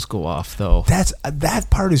cannonballs go off, though? that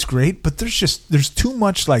part is great, but there's too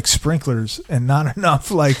much like sprinklers and not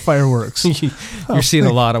enough like fireworks. You're seeing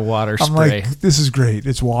a lot of water I'm spray. like, this is great.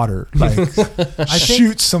 It's water. Like,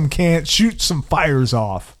 shoot some fires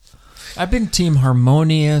off. I've been Team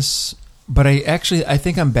Harmonious, but I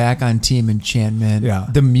think I'm back on Team Enchantment. Yeah.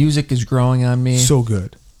 The music is growing on me. So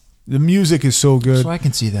good. The music is so good. So I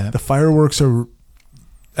can see that. The fireworks are.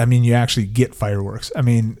 I mean, you actually get fireworks. I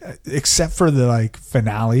mean, except for the like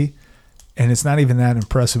finale, and it's not even that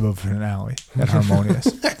impressive of a finale at Harmonious.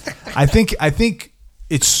 I think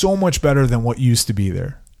it's so much better than what used to be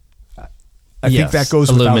there. I think that goes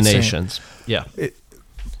without saying. illuminations. Yeah.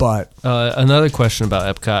 But Another question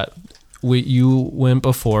about Epcot. You went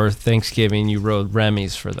before Thanksgiving. You rode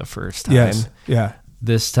Remy's for the first time. yes, yeah.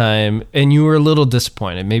 This time, and you were a little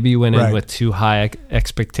disappointed. Maybe you went in Right. with too high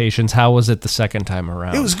expectations. How was it the second time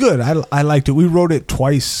around? It was good. I liked it. We rode it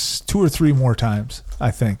twice, 2 or 3 more times, I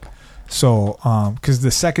think. So, because the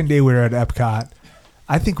second day we were at Epcot,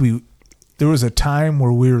 I think there was a time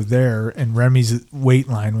where we were there and Remy's wait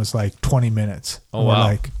line was like 20 minutes. Oh, And we're wow.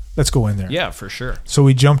 like, let's go in there. Yeah, for sure. So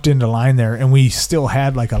we jumped into line there and we still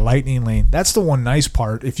had like a lightning lane. That's the one nice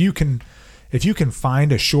part. If you can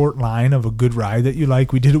find a short line of a good ride that you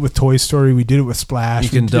like, we did it with Toy Story, we did it with Splash. You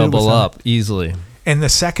we can did it with double some- up easily. And the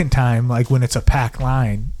second time, like when it's a packed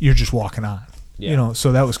line, you're just walking on. Yeah.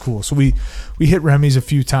 So that was cool. So we hit Remy's a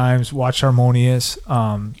few times, watched Harmonious.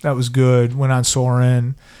 That was good. Went on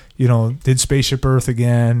Soarin', did Spaceship Earth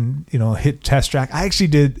again, hit Test Track. I actually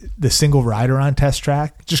did the single rider on Test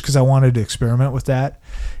Track just because I wanted to experiment with that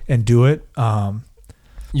and do it.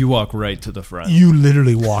 You walk right to the front. You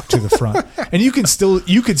literally walk to the front. And you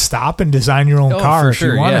could stop and design your own car for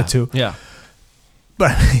if you wanted yeah. to. Yeah.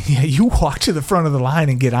 But yeah, you walk to the front of the line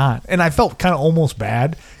and get on. And I felt kind of almost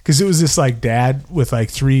bad because it was this like dad with like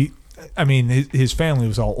 3. I mean, his family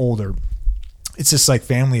was all older. it's just like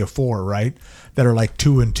family of 4, right? That are like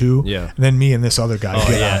 2 and 2. Yeah. And then me and this other guy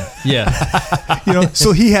get on. Yeah. You know,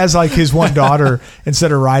 so he has like his one daughter,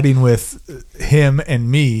 instead of riding with him and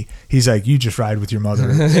me, he's like, you just ride with your mother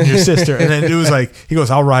and your sister. And then it was like, he goes,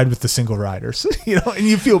 I'll ride with the single riders, you know, and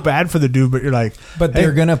you feel bad for the dude, but you're like, But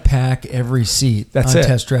they're going to pack every seat That's on it.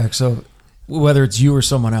 test track. So whether it's you or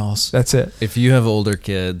someone else. that's it. If you have older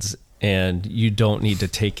kids and you don't need to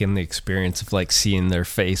take in the experience of like seeing their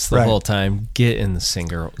face the Right. whole time, get in the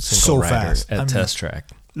single So rider fast. at I mean, test track.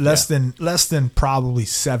 Less than probably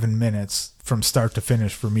 7 minutes from start to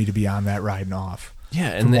finish for me to be on that riding off.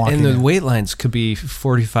 Yeah, from and walking the in. wait lines could be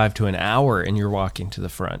 45 to an hour, and you're walking to the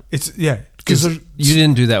front. It's because You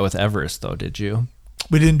didn't do that with Everest, though, did you?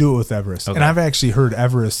 we didn't do it with Everest, Okay. and I've actually heard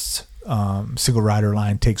Everest's single rider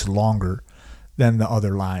line takes longer than the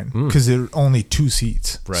other line because there are only 2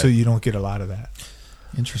 seats, Right. so you don't get a lot of that.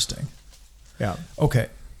 Interesting. Yeah, Okay.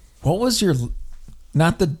 What was your,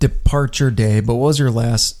 not the departure day, but what was your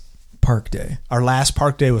last park day? our last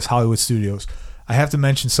park day was Hollywood Studios. I have to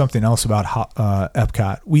mention something else about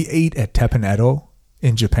Epcot. We ate at Teppan Edo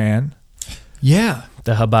in Japan. Yeah.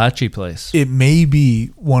 The hibachi place. It may be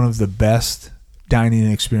one of the best dining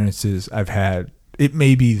experiences I've had. It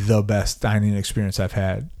may be the best dining experience I've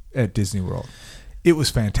had at Disney World. It was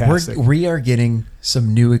fantastic. We are getting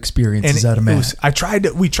some new experiences out of Matt. I tried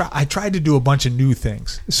to do a bunch of new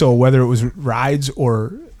things. So whether it was rides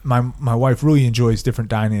or my wife really enjoys different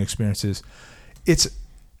dining experiences. It's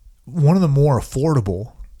one of the more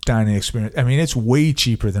affordable dining experience. I mean, it's way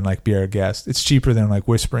cheaper than like Be Our Guest. It's cheaper than like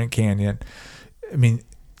Whispering Canyon. I mean,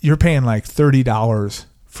 you're paying like $30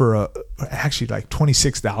 for actually like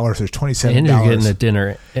 $26 or $27. And you're getting a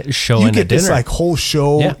dinner show you and get a dinner. this like whole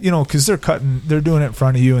show, Yeah. you know, because they're doing it in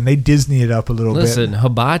front of you and they Disney it up a little bit. Listen,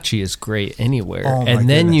 hibachi is great anywhere. Oh, my and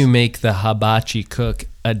then goodness. you make the hibachi cook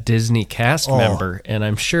a Disney cast Oh. member, and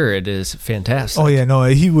I'm sure it is fantastic. Oh yeah, no,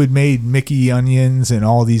 he would made Mickey onions and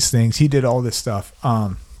all these things. He did all this stuff.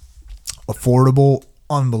 Affordable,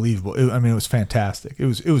 unbelievable. I mean, it was fantastic. It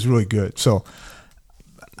was really good. So,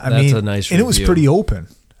 That's a nice and it was review. pretty open.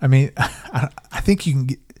 I mean, I think you can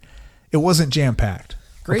get. It wasn't jam packed.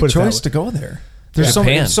 Great choice to go there. There's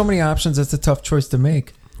Japan. so many options. That's a tough choice to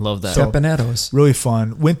make. Love that. So- Stepanettos. Really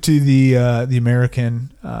fun. Went to the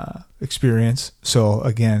American experience. So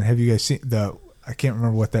again, have you guys seen the? I can't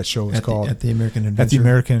remember what that show was called. At the American Adventure. At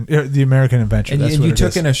the American Adventure. And That's you what it took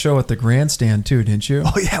is. in a show at the grandstand too, didn't you?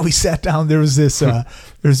 Oh yeah, we sat down. There was this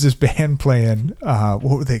band playing. What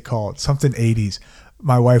were they called? Something 80s.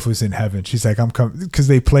 My wife was in heaven. She's like, I'm coming, because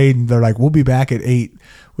they played and they're like, we'll be back at 8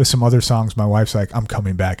 with some other songs. My wife's like, I'm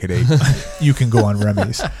coming back at 8. You can go on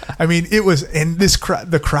Remy's. I mean, it was, and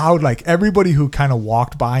the crowd, like everybody who kind of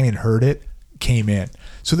walked by and heard it came in.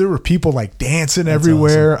 So there were people like dancing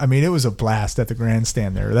everywhere. awesome. I mean, it was a blast at the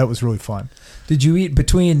grandstand there. That was really fun. Did you eat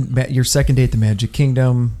between your second day at the Magic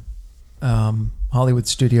Kingdom, Hollywood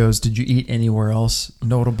Studios? Did you eat anywhere else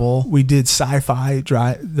notable? We did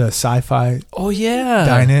the sci-fi Oh yeah.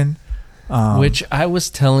 dine-in. Which I was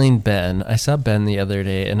telling Ben. I saw Ben the other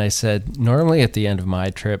day, and I said, normally at the end of my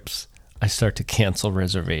trips, I start to cancel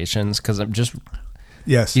reservations because I'm just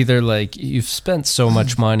Yes. either like you've spent so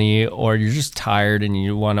much money or you're just tired and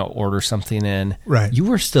you want to order something in. Right. You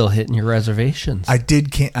were still hitting your reservations. I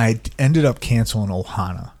ended up canceling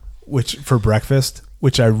Ohana, which for breakfast,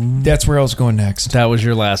 which That's where I was going next. That was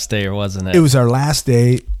your last day, or wasn't it? it was our last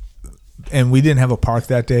day, and we didn't have a park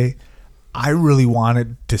that day. I really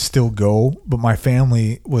wanted to still go, but my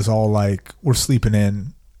family was all like, "We're sleeping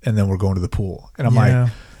in, and then we're going to the pool," and I'm Yeah.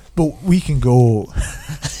 like, "But we can go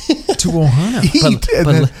To Ohana. eat." And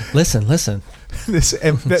But then listen. So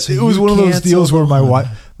it was you one of those canceled deals where Ohana.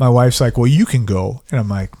 my wife's like, "Well, you can go," and I'm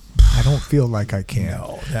like, "I don't feel like I can."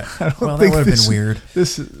 No, that, I don't well, that think would have this- been weird.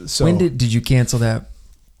 This is, so When did you cancel that?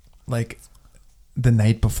 Like the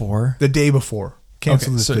night before? the day before.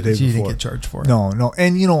 Canceled this so the day you didn't before. get charged for it. No,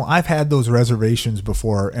 and I've had those reservations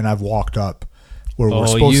before, and I've walked up where we're Oh,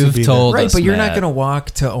 supposed to you've be. told Right, us, but you're not Matt. going to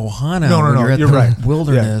walk to Ohana No, when you're at you're the right.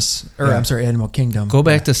 wilderness. Yeah. Or Yeah. I'm sorry, Animal Kingdom. Go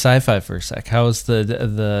back to sci-fi for a sec. How was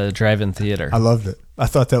the drive-in theater? I loved it. I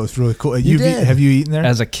thought that was really cool. You did. Have you eaten there?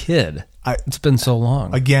 As a kid, it's been so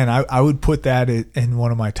long. Again, I would put that in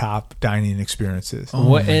one of my top dining experiences. Oh,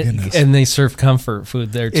 my goodness. and they serve comfort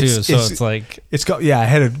food there too. It's- so it's- it's like It's got, I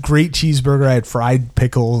had a great cheeseburger. I had fried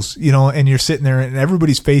pickles, and you're sitting there and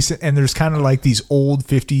everybody's facing, and there's kind of like these old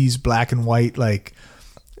 50s black and white, like,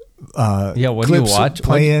 what do you clips watch?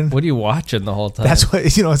 playing. What are you watching the whole time? That's what,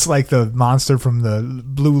 it's like the monster from the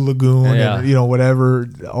Blue Lagoon Yeah. and, whatever,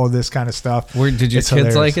 all this kind of stuff. Did your It's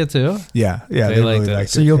kids hilarious. like it too? Yeah. They They liked really it. liked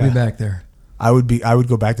it. So you'll yeah. be back there. I would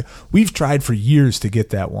go back there. We've tried for years to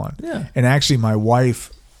get that one. Yeah. And actually my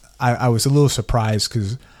wife, I was a little surprised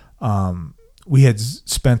because we had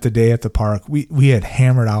spent the day at the park. We had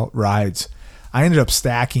hammered out rides. I ended up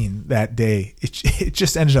stacking that day. It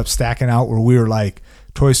just ended up stacking out where we were like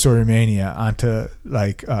Toy Story Mania onto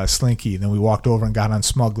like Slinky. And then we walked over and got on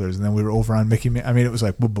Smugglers. And then we were over on Mickey. I mean, it was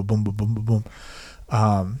like boom, boom, boom, boom, boom, boom,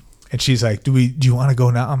 boom. And she's like, do you want to go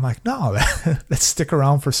now? I'm like, no, let's stick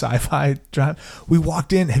around for Sci-Fi Drive. We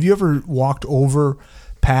walked in. Have you ever walked over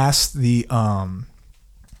past the,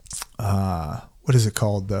 what is it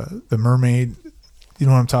called? The Mermaid. You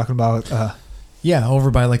know what I'm talking about? Yeah, over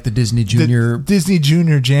by like the Disney Junior. Disney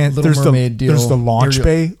Junior Little Mermaid deal. There's the launch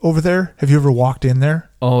bay over there. Have you ever walked in there?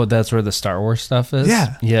 Oh, that's where the Star Wars stuff is?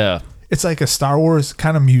 Yeah. Yeah. It's like a Star Wars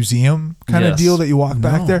kind of museum kind of deal that you walk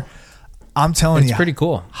back there. I'm telling you. It's pretty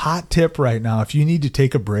cool. Hot tip right now. If you need to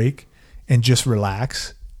take a break and just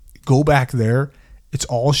relax, go back there. It's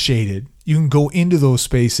all shaded. You can go into those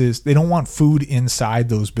spaces. They don't want food inside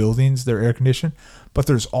those buildings. They're air conditioned. But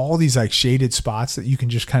there's all these like shaded spots that you can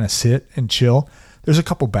just kind of sit and chill. There's a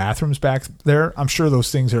couple bathrooms back there. I'm sure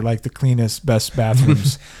those things are like the cleanest, best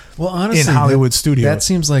bathrooms Well, honestly, in Hollywood studios. That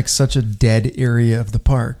seems like such a dead area of the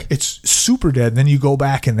park. It's super dead. Then you go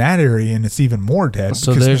back in that area and it's even more dead.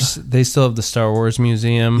 So they still have the Star Wars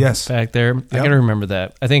museum back there. I got to remember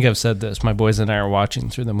that. I think I've said this. My boys and I are watching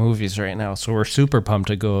through the movies right now. So we're super pumped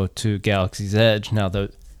to go to Galaxy's Edge now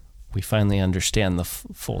that we finally understand the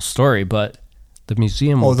full story. But the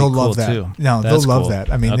museum will be they'll cool love that. too. No, That's they'll love cool.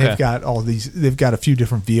 that. I mean, Okay. they've got all these. They've got a few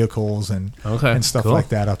different vehicles and stuff cool. like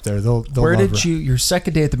that up there. They'll Where love did your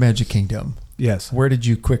second day at the Magic Kingdom? Yes. Where did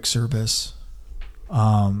you quick service?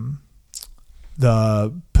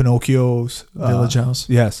 The Pinocchio's Village House?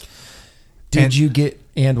 Yes. Did you get,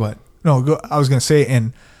 and what? No, I was going to say,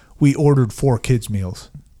 and we ordered 4 kids meals.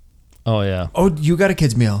 Oh, yeah. Oh, you got a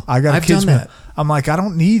kid's meal. I got a I've kids done meal. I'm like, I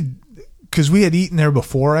don't need, because we had eaten there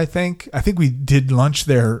before. I think we did lunch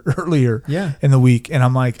there earlier in the week, and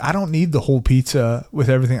I'm like, I don't need the whole pizza with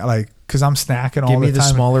everything, like, because I'm snacking all the time. Give me the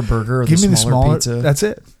smaller burger or Give the me smaller pizza. That's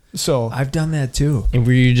it. So I've done that too. And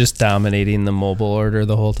were you just dominating the mobile order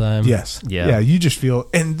the whole time? yes, Yeah. You just feel,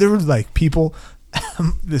 and there were like people.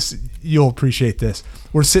 This you'll appreciate this.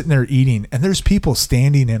 We're sitting there eating, and there's people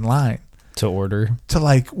standing in line To order? to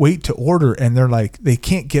like wait to order, and they're like they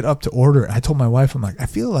can't get up to order. I told my wife, I'm like, I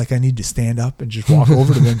feel like I need to stand up and just walk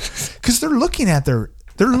over to them because they're looking at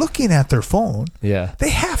their phone. Yeah. They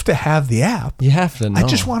have to have the app. You have to know. I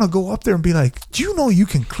just want to go up there and be like, do you know you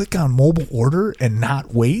can click on mobile order and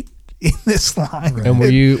not wait in this line? And were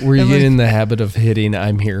you and getting in the habit of hitting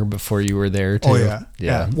 "I'm here" before you were there too? Oh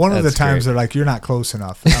yeah. One of the That's times great. they're like, you're not close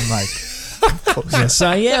enough. And I'm like, I'm close enough. Yes,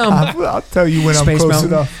 I am. I'll tell you when Space I'm close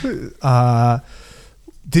Mountain? enough.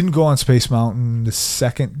 Didn't go on Space Mountain the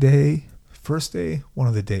second day, first day, one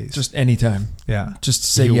of the days. Just anytime. Yeah. Just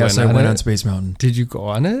say You yes, I went on went it? on Space Mountain. Did you go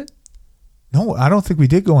on it? No, I don't think we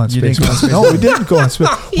did go on You Space didn't go on Mountain. Space No, Mountain? we didn't go on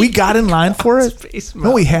Space. We got in line for it. Space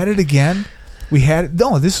No, we had it again.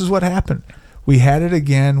 This is what happened. We had it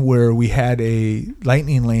again where we had a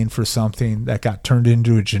lightning lane for something that got turned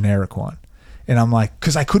into a generic one. And I'm like,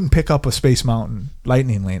 because I couldn't pick up a Space Mountain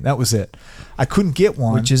lightning lane. That was it. I couldn't get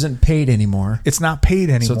one. Which isn't paid anymore. It's not paid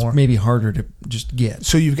So anymore. it's maybe harder to just get.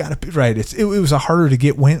 So you've got to, right. It was a harder to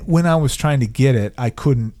get. When I was trying to get it, I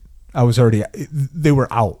couldn't, I was already, they were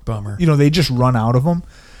out. Bummer. You know, they just run out of them.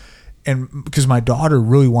 And because my daughter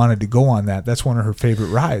really wanted to go on that. That's one of her favorite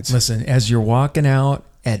rides. Listen, as you're walking out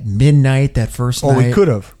at midnight that first night. We could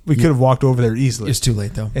have. We could have walked over there easily. It's too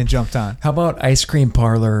late though. And jumped on. How about Ice Cream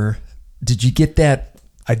Parlor? Did you get that?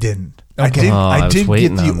 I didn't. Okay. I was did get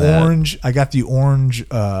waiting on the that. orange. I got the orange.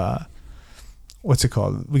 What's it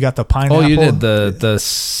called? We got the pineapple. Oh, you did the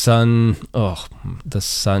Sunshine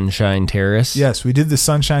Terrace. Yes, we did the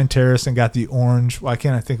Sunshine Terrace and got the orange. Why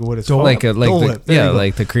can't I think of what it's called? like Dole the Whip. There you go.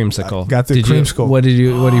 like the creamsicle. Got the Did you- creamsicle. what do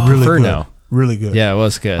you Really prefer good. now? Really good. Yeah, it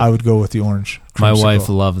was good. I would go with the orange. My creamsicle. wife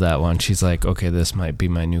loved that one. She's like, okay, this might be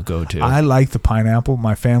my new go-to. I like the pineapple.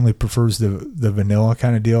 My family prefers the vanilla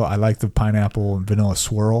kind of deal. I like the pineapple and vanilla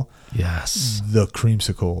swirl. yes. The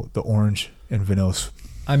creamsicle, the orange and vanilla.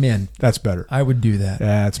 I'm in. That's better. I would do that.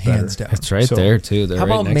 That's better. Hands down. It's right So, there too. They're How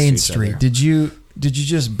right about next Main to each Street? other. Did you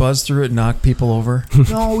just buzz through it and knock people over?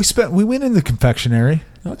 No, we went in the confectionery.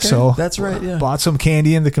 Okay, So that's right. Yeah. bought some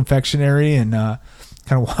candy in the confectionery and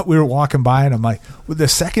kind of we were walking by and I'm like, well, the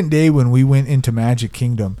second day when we went into Magic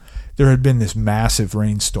Kingdom, there had been this massive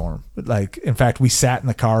rainstorm. Like, in fact, we sat in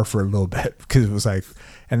the car for a little bit because it was like,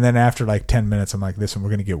 and then after like 10 minutes, I'm like, listen, we're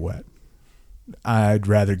going to get wet. I'd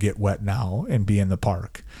rather get wet now and be in the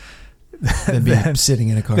park. than sitting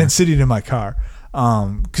in a car. Than sitting in my car.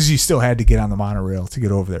 Because you still had to get on the monorail to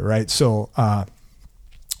get over there, right? So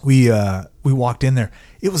we walked in there.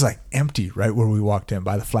 It was like empty right where we walked in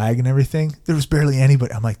by the flag and everything. There was barely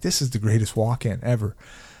anybody. I'm like, this is the greatest walk-in ever.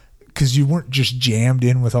 Because you weren't just jammed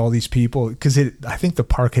in with all these people. Because I think the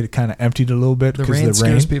park had kind of emptied a little bit. The rain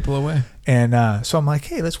scares people away. And so I'm like,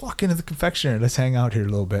 hey, let's walk into the confectionery. Let's hang out here a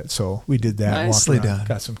little bit. So we did that. Nicely done.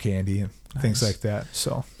 Got some candy and things like that.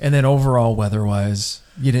 So. And then overall weather-wise,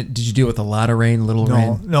 did you deal with a lot of rain, little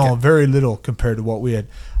rain? No, very little compared to what we had.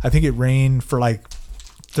 I think it rained for like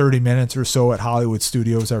 30 minutes or so at Hollywood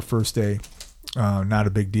Studios our first day. Not a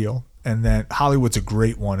big deal. And then Hollywood's a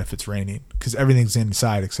great one if it's raining because everything's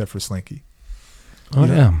inside except for Slinky. Oh,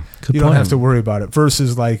 yeah. You don't have to worry about it.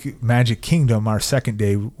 Versus like Magic Kingdom, our second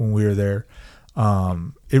day when we were there,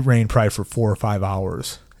 it rained probably for 4 or 5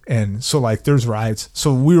 hours. And so like there's rides.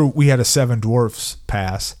 So we had a Seven Dwarfs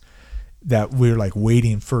pass that we were like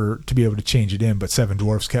waiting to be able to change it in, but Seven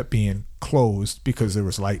Dwarfs kept being closed because there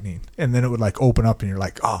was lightning. And then it would like open up and you're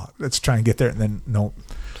like, oh, let's try and get there. And then nope.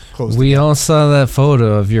 We all saw that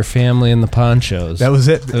photo of your family in the ponchos. That was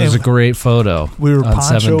it. It was a great photo. We were on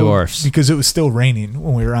Seven Dwarfs because it was still raining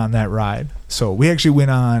when we were on that ride. So we actually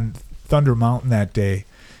went on Thunder Mountain that day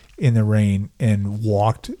in the rain and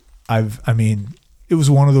walked. It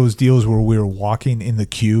was one of those deals where we were walking in the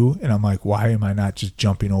queue, and I'm like, why am I not just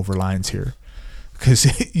jumping over lines here? Because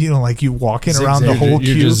like you walking around the whole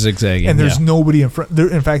queue, you're just zigzagging, and there's nobody in front.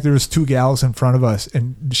 In fact, there was 2 gals in front of us,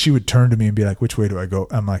 and she would turn to me and be like, "Which way do I go?"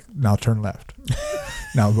 I'm like, "Now turn left.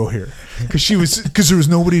 Now go here," because there was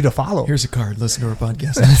nobody to follow. Here's a card. Listen to our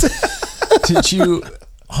podcast. Did you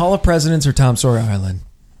Hall of Presidents or Tom Sawyer Island?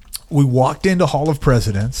 We walked into Hall of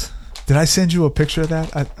Presidents. Did I send you a picture of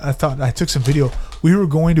that? I thought I took some video. We were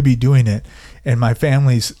going to be doing it, and my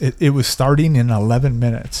family's. It was starting in 11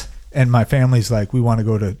 minutes. And my family's like, we want to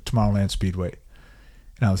go to Tomorrowland Speedway.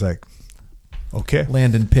 And I was like, okay.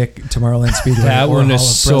 Landon pick Tomorrowland Speedway. That one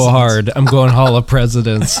is so hard. I'm going Hall of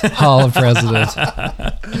Presidents. Hall of Presidents.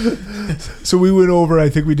 So we went over, I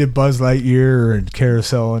think we did Buzz Lightyear and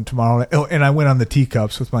Carousel and Tomorrowland. Oh, and I went on the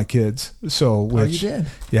teacups with my kids. So you did?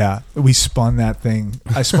 Yeah. We spun that thing.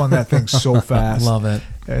 I spun that thing so fast. Love it.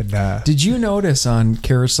 And did you notice on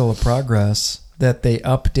Carousel of Progress that they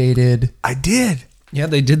updated? I did. Yeah,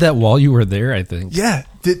 they did that while you were there, I think. Yeah.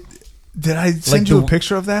 Did I send you a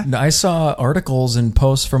picture of that? I saw articles and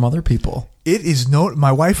posts from other people. It is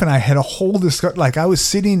my wife and I had a whole discussion. Like I was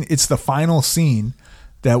sitting, it's the final scene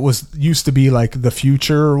that used to be like the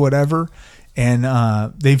future or whatever. And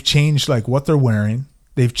they've changed like what they're wearing.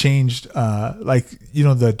 They've changed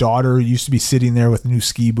the daughter used to be sitting there with new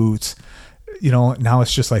ski boots. Now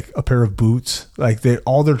it's just like a pair of boots. Like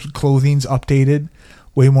all their clothing's updated.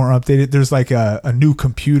 Way more updated. There's like a new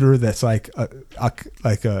computer that's like an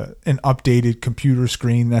updated computer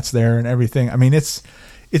screen that's there and everything. I mean, it's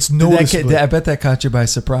noticeable. I bet that caught you by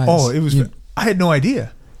surprise. Oh, it was. I had no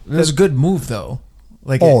idea. It was a good move though.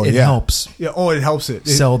 Like it helps. Yeah. Oh, it helps it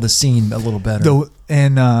sell the scene a little better.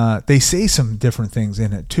 And they say some different things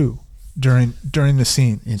in it too during the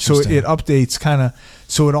scene. So it updates kind of.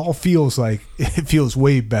 So it all feels like it feels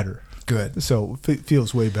way better. Good. So it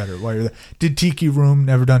feels way better while you're there. Did Tiki Room,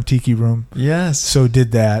 never done Tiki Room. Yes. So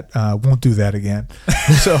did that. Won't do that again.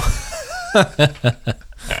 So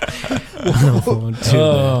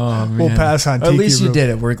we'll pass on Tiki Room. At least you did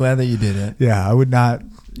it. We're glad that you did it. Yeah, I would not.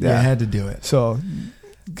 Yeah, I had to do it. So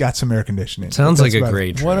got some air conditioning. Sounds like a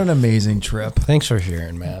great trip. What an amazing trip. Thanks for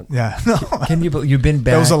sharing, Matt. Yeah. No. Can you've been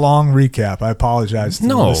back? That was a long recap. I apologize to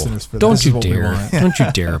the listeners for that. Don't you dare. Don't you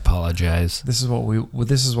dare apologize. This is what we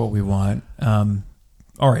want.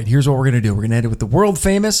 All right, here's what we're going to do. We're going to end it with the world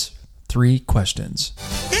famous 3 questions.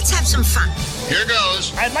 Let's have some fun. Here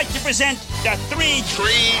goes. I'd like to present the 3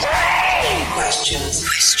 questions.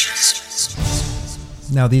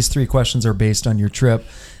 Now, these 3 questions are based on your trip.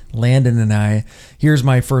 Landon and I. Here's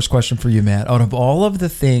my first question for you, Matt. Out of all of the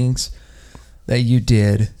things that you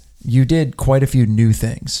did quite a few new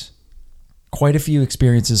things, quite a few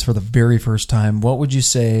experiences for the very first time. What would you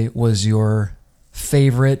say was your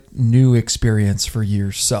favorite new experience for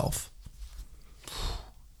yourself?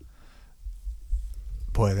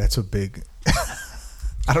 Boy, that's a big...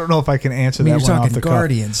 I don't know if I can answer that you're one talking off the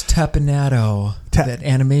Guardians, Tepinado, that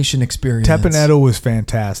animation experience. Tepinado was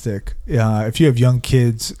fantastic. If you have young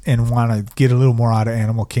kids and want to get a little more out of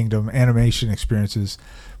Animal Kingdom, animation experience is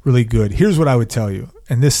really good. Here's what I would tell you,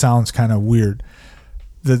 and this sounds kind of weird.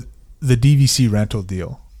 The DVC rental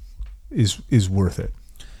deal is worth it.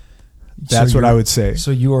 That's what I would say.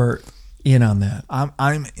 So you are in on that.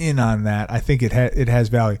 I'm in on that. I think it has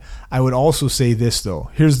value. I would also say this though.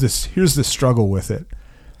 Here's the struggle with it.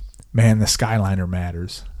 Man, the Skyliner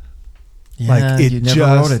matters. Yeah, you never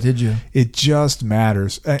rode it, did you? It just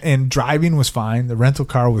matters. And driving was fine. The rental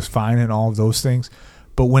car was fine and all of those things.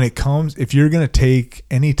 But when it comes, if you're going to take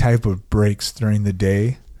any type of breaks during the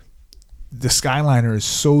day, the Skyliner is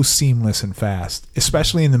so seamless and fast,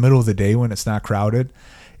 especially in the middle of the day when it's not crowded.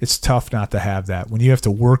 It's tough not to have that. When you have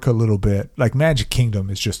to work a little bit, like Magic Kingdom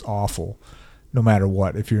is just awful, no matter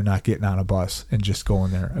what, if you're not getting on a bus and just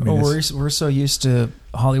going there. I mean, we're so used to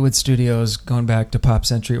Hollywood Studios going back to Pop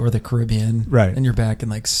Century or the Caribbean. Right. And you're back in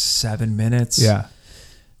like 7 minutes. Yeah.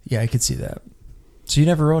 Yeah, I could see that. So you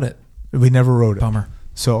never rode it? We never rode it. Bummer.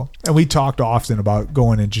 So, and we talked often about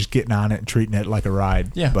going and just getting on it and treating it like a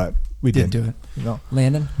ride. Yeah. But we didn't do it. No.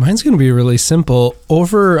 Landon? Mine's going to be really simple.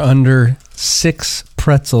 Over or under 6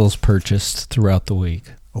 pretzels purchased throughout the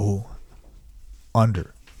week? Oh,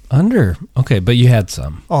 under. Under. Okay, but you had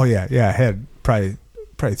some. Oh yeah, I had probably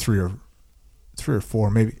 3 or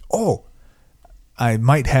 4 maybe. Oh, I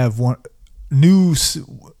might have one new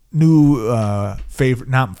favorite,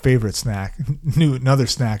 not favorite snack. Another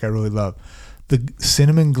snack I really love. The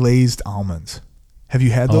cinnamon glazed almonds. Have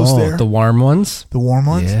you had those there? The warm ones? The warm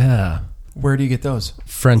ones? Yeah. Where do you get those?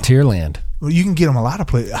 Frontierland. Well, you can get them a lot of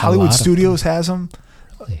places. Hollywood Studios has them.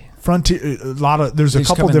 Really? Frontier, a lot of. There's a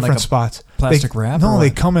couple different spots. Plastic wrap? No, they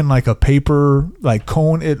come in like a paper, like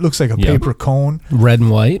cone. It looks like a paper cone. Red and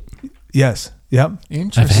white? Yes. Yep.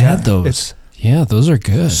 Interesting. I've had those. Yeah, those are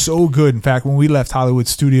good. So good. In fact, when we left Hollywood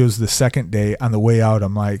Studios the second day, on the way out,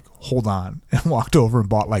 I'm like, hold on. And walked over and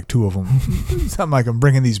bought like 2 of them. I'm like, I'm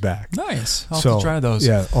bringing these back. Nice. I'll have to try those.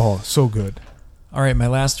 Yeah. Oh, so good. All right. My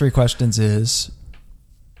last 3 questions is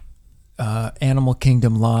Animal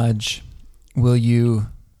Kingdom Lodge. Will you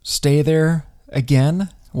stay there again?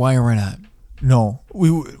 Why or why not? No,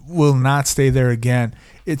 we will not stay there again.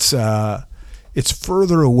 It's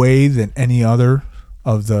further away than any other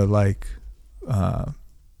of the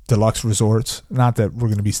deluxe resorts. Not that we're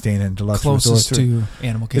going to be staying in deluxe resorts. Closest to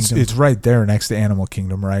Animal Kingdom. It's right there next to Animal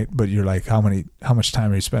Kingdom, right? But you're like, how much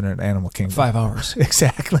time are you spending at Animal Kingdom? 5 hours.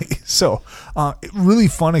 Exactly. So, really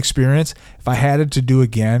fun experience. If I had it to do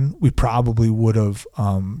again, we probably would have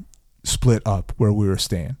split up where we were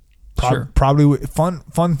staying. Sure. Probably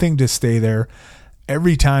fun thing to stay there.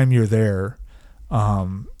 Every time you're there,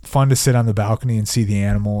 fun to sit on the balcony and see the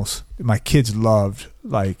animals. My kids loved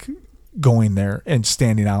like going there and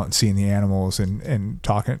standing out and seeing the animals and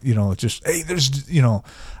talking, just, hey, there's,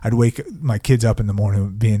 I'd wake my kids up in the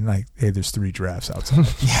morning being like, hey, there's 3 giraffes outside.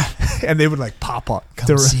 Yeah. And they would like pop up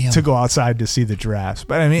see 'em. to go outside to see the giraffes.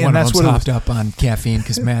 But I mean, One and that's of them's what hopped up on caffeine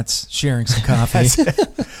because Matt's sharing some coffee.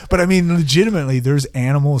 But I mean, legitimately, there's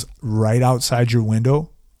animals right outside your window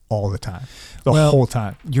all the time. The whole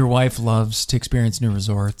time. Your wife loves to experience new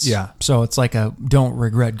resorts. Yeah. So it's like don't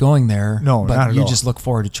regret going there. No, but not at you all. just look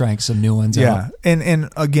forward to trying some new ones out. Yeah. And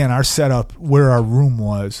again, our setup where our room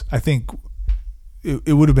was, I think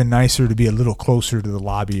it would have been nicer to be a little closer to the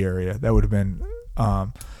lobby area. That would have been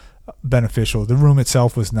beneficial. The room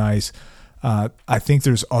itself was nice. I think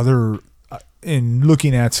there's other, in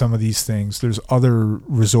looking at some of these things, there's other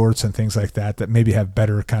resorts and things like that maybe have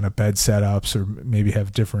better kind of bed setups or maybe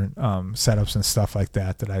have different setups and stuff like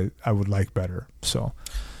that I would like better. So,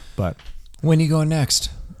 but when are you going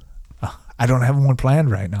next? I don't have one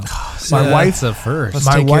planned right now. My wife's the first. Let's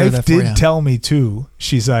My take care of wife that for did you. tell me too.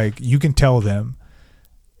 She's like, you can tell them,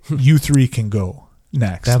 you 3 can go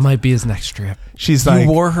next. That might be his next trip. She's You like,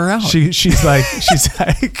 wore her out. She's like,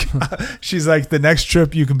 the next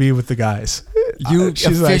trip you can be with the guys. You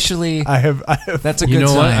She's officially. Like, I have. That's a You good know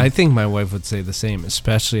sign. what? I think my wife would say the same,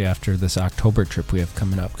 especially after this October trip we have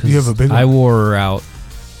coming up. 'Cause You have a big one. I wore her out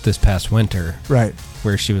this past winter Right.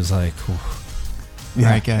 where she was like, All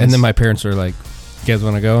right, guys. and then my parents were like, you guys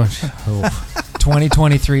want to go? Oh.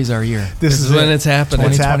 2023 is our year. This is when it's happening.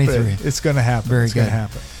 It's 2023. happening. It's going to happen. Very it's good. going to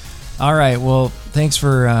happen. All right. Well, thanks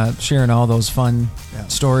for sharing all those fun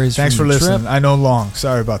stories. Thanks for from your listening. trip. I know long.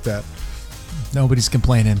 Sorry about that. Nobody's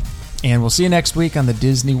complaining. And we'll see you next week on the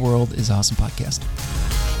Disney World is Awesome podcast.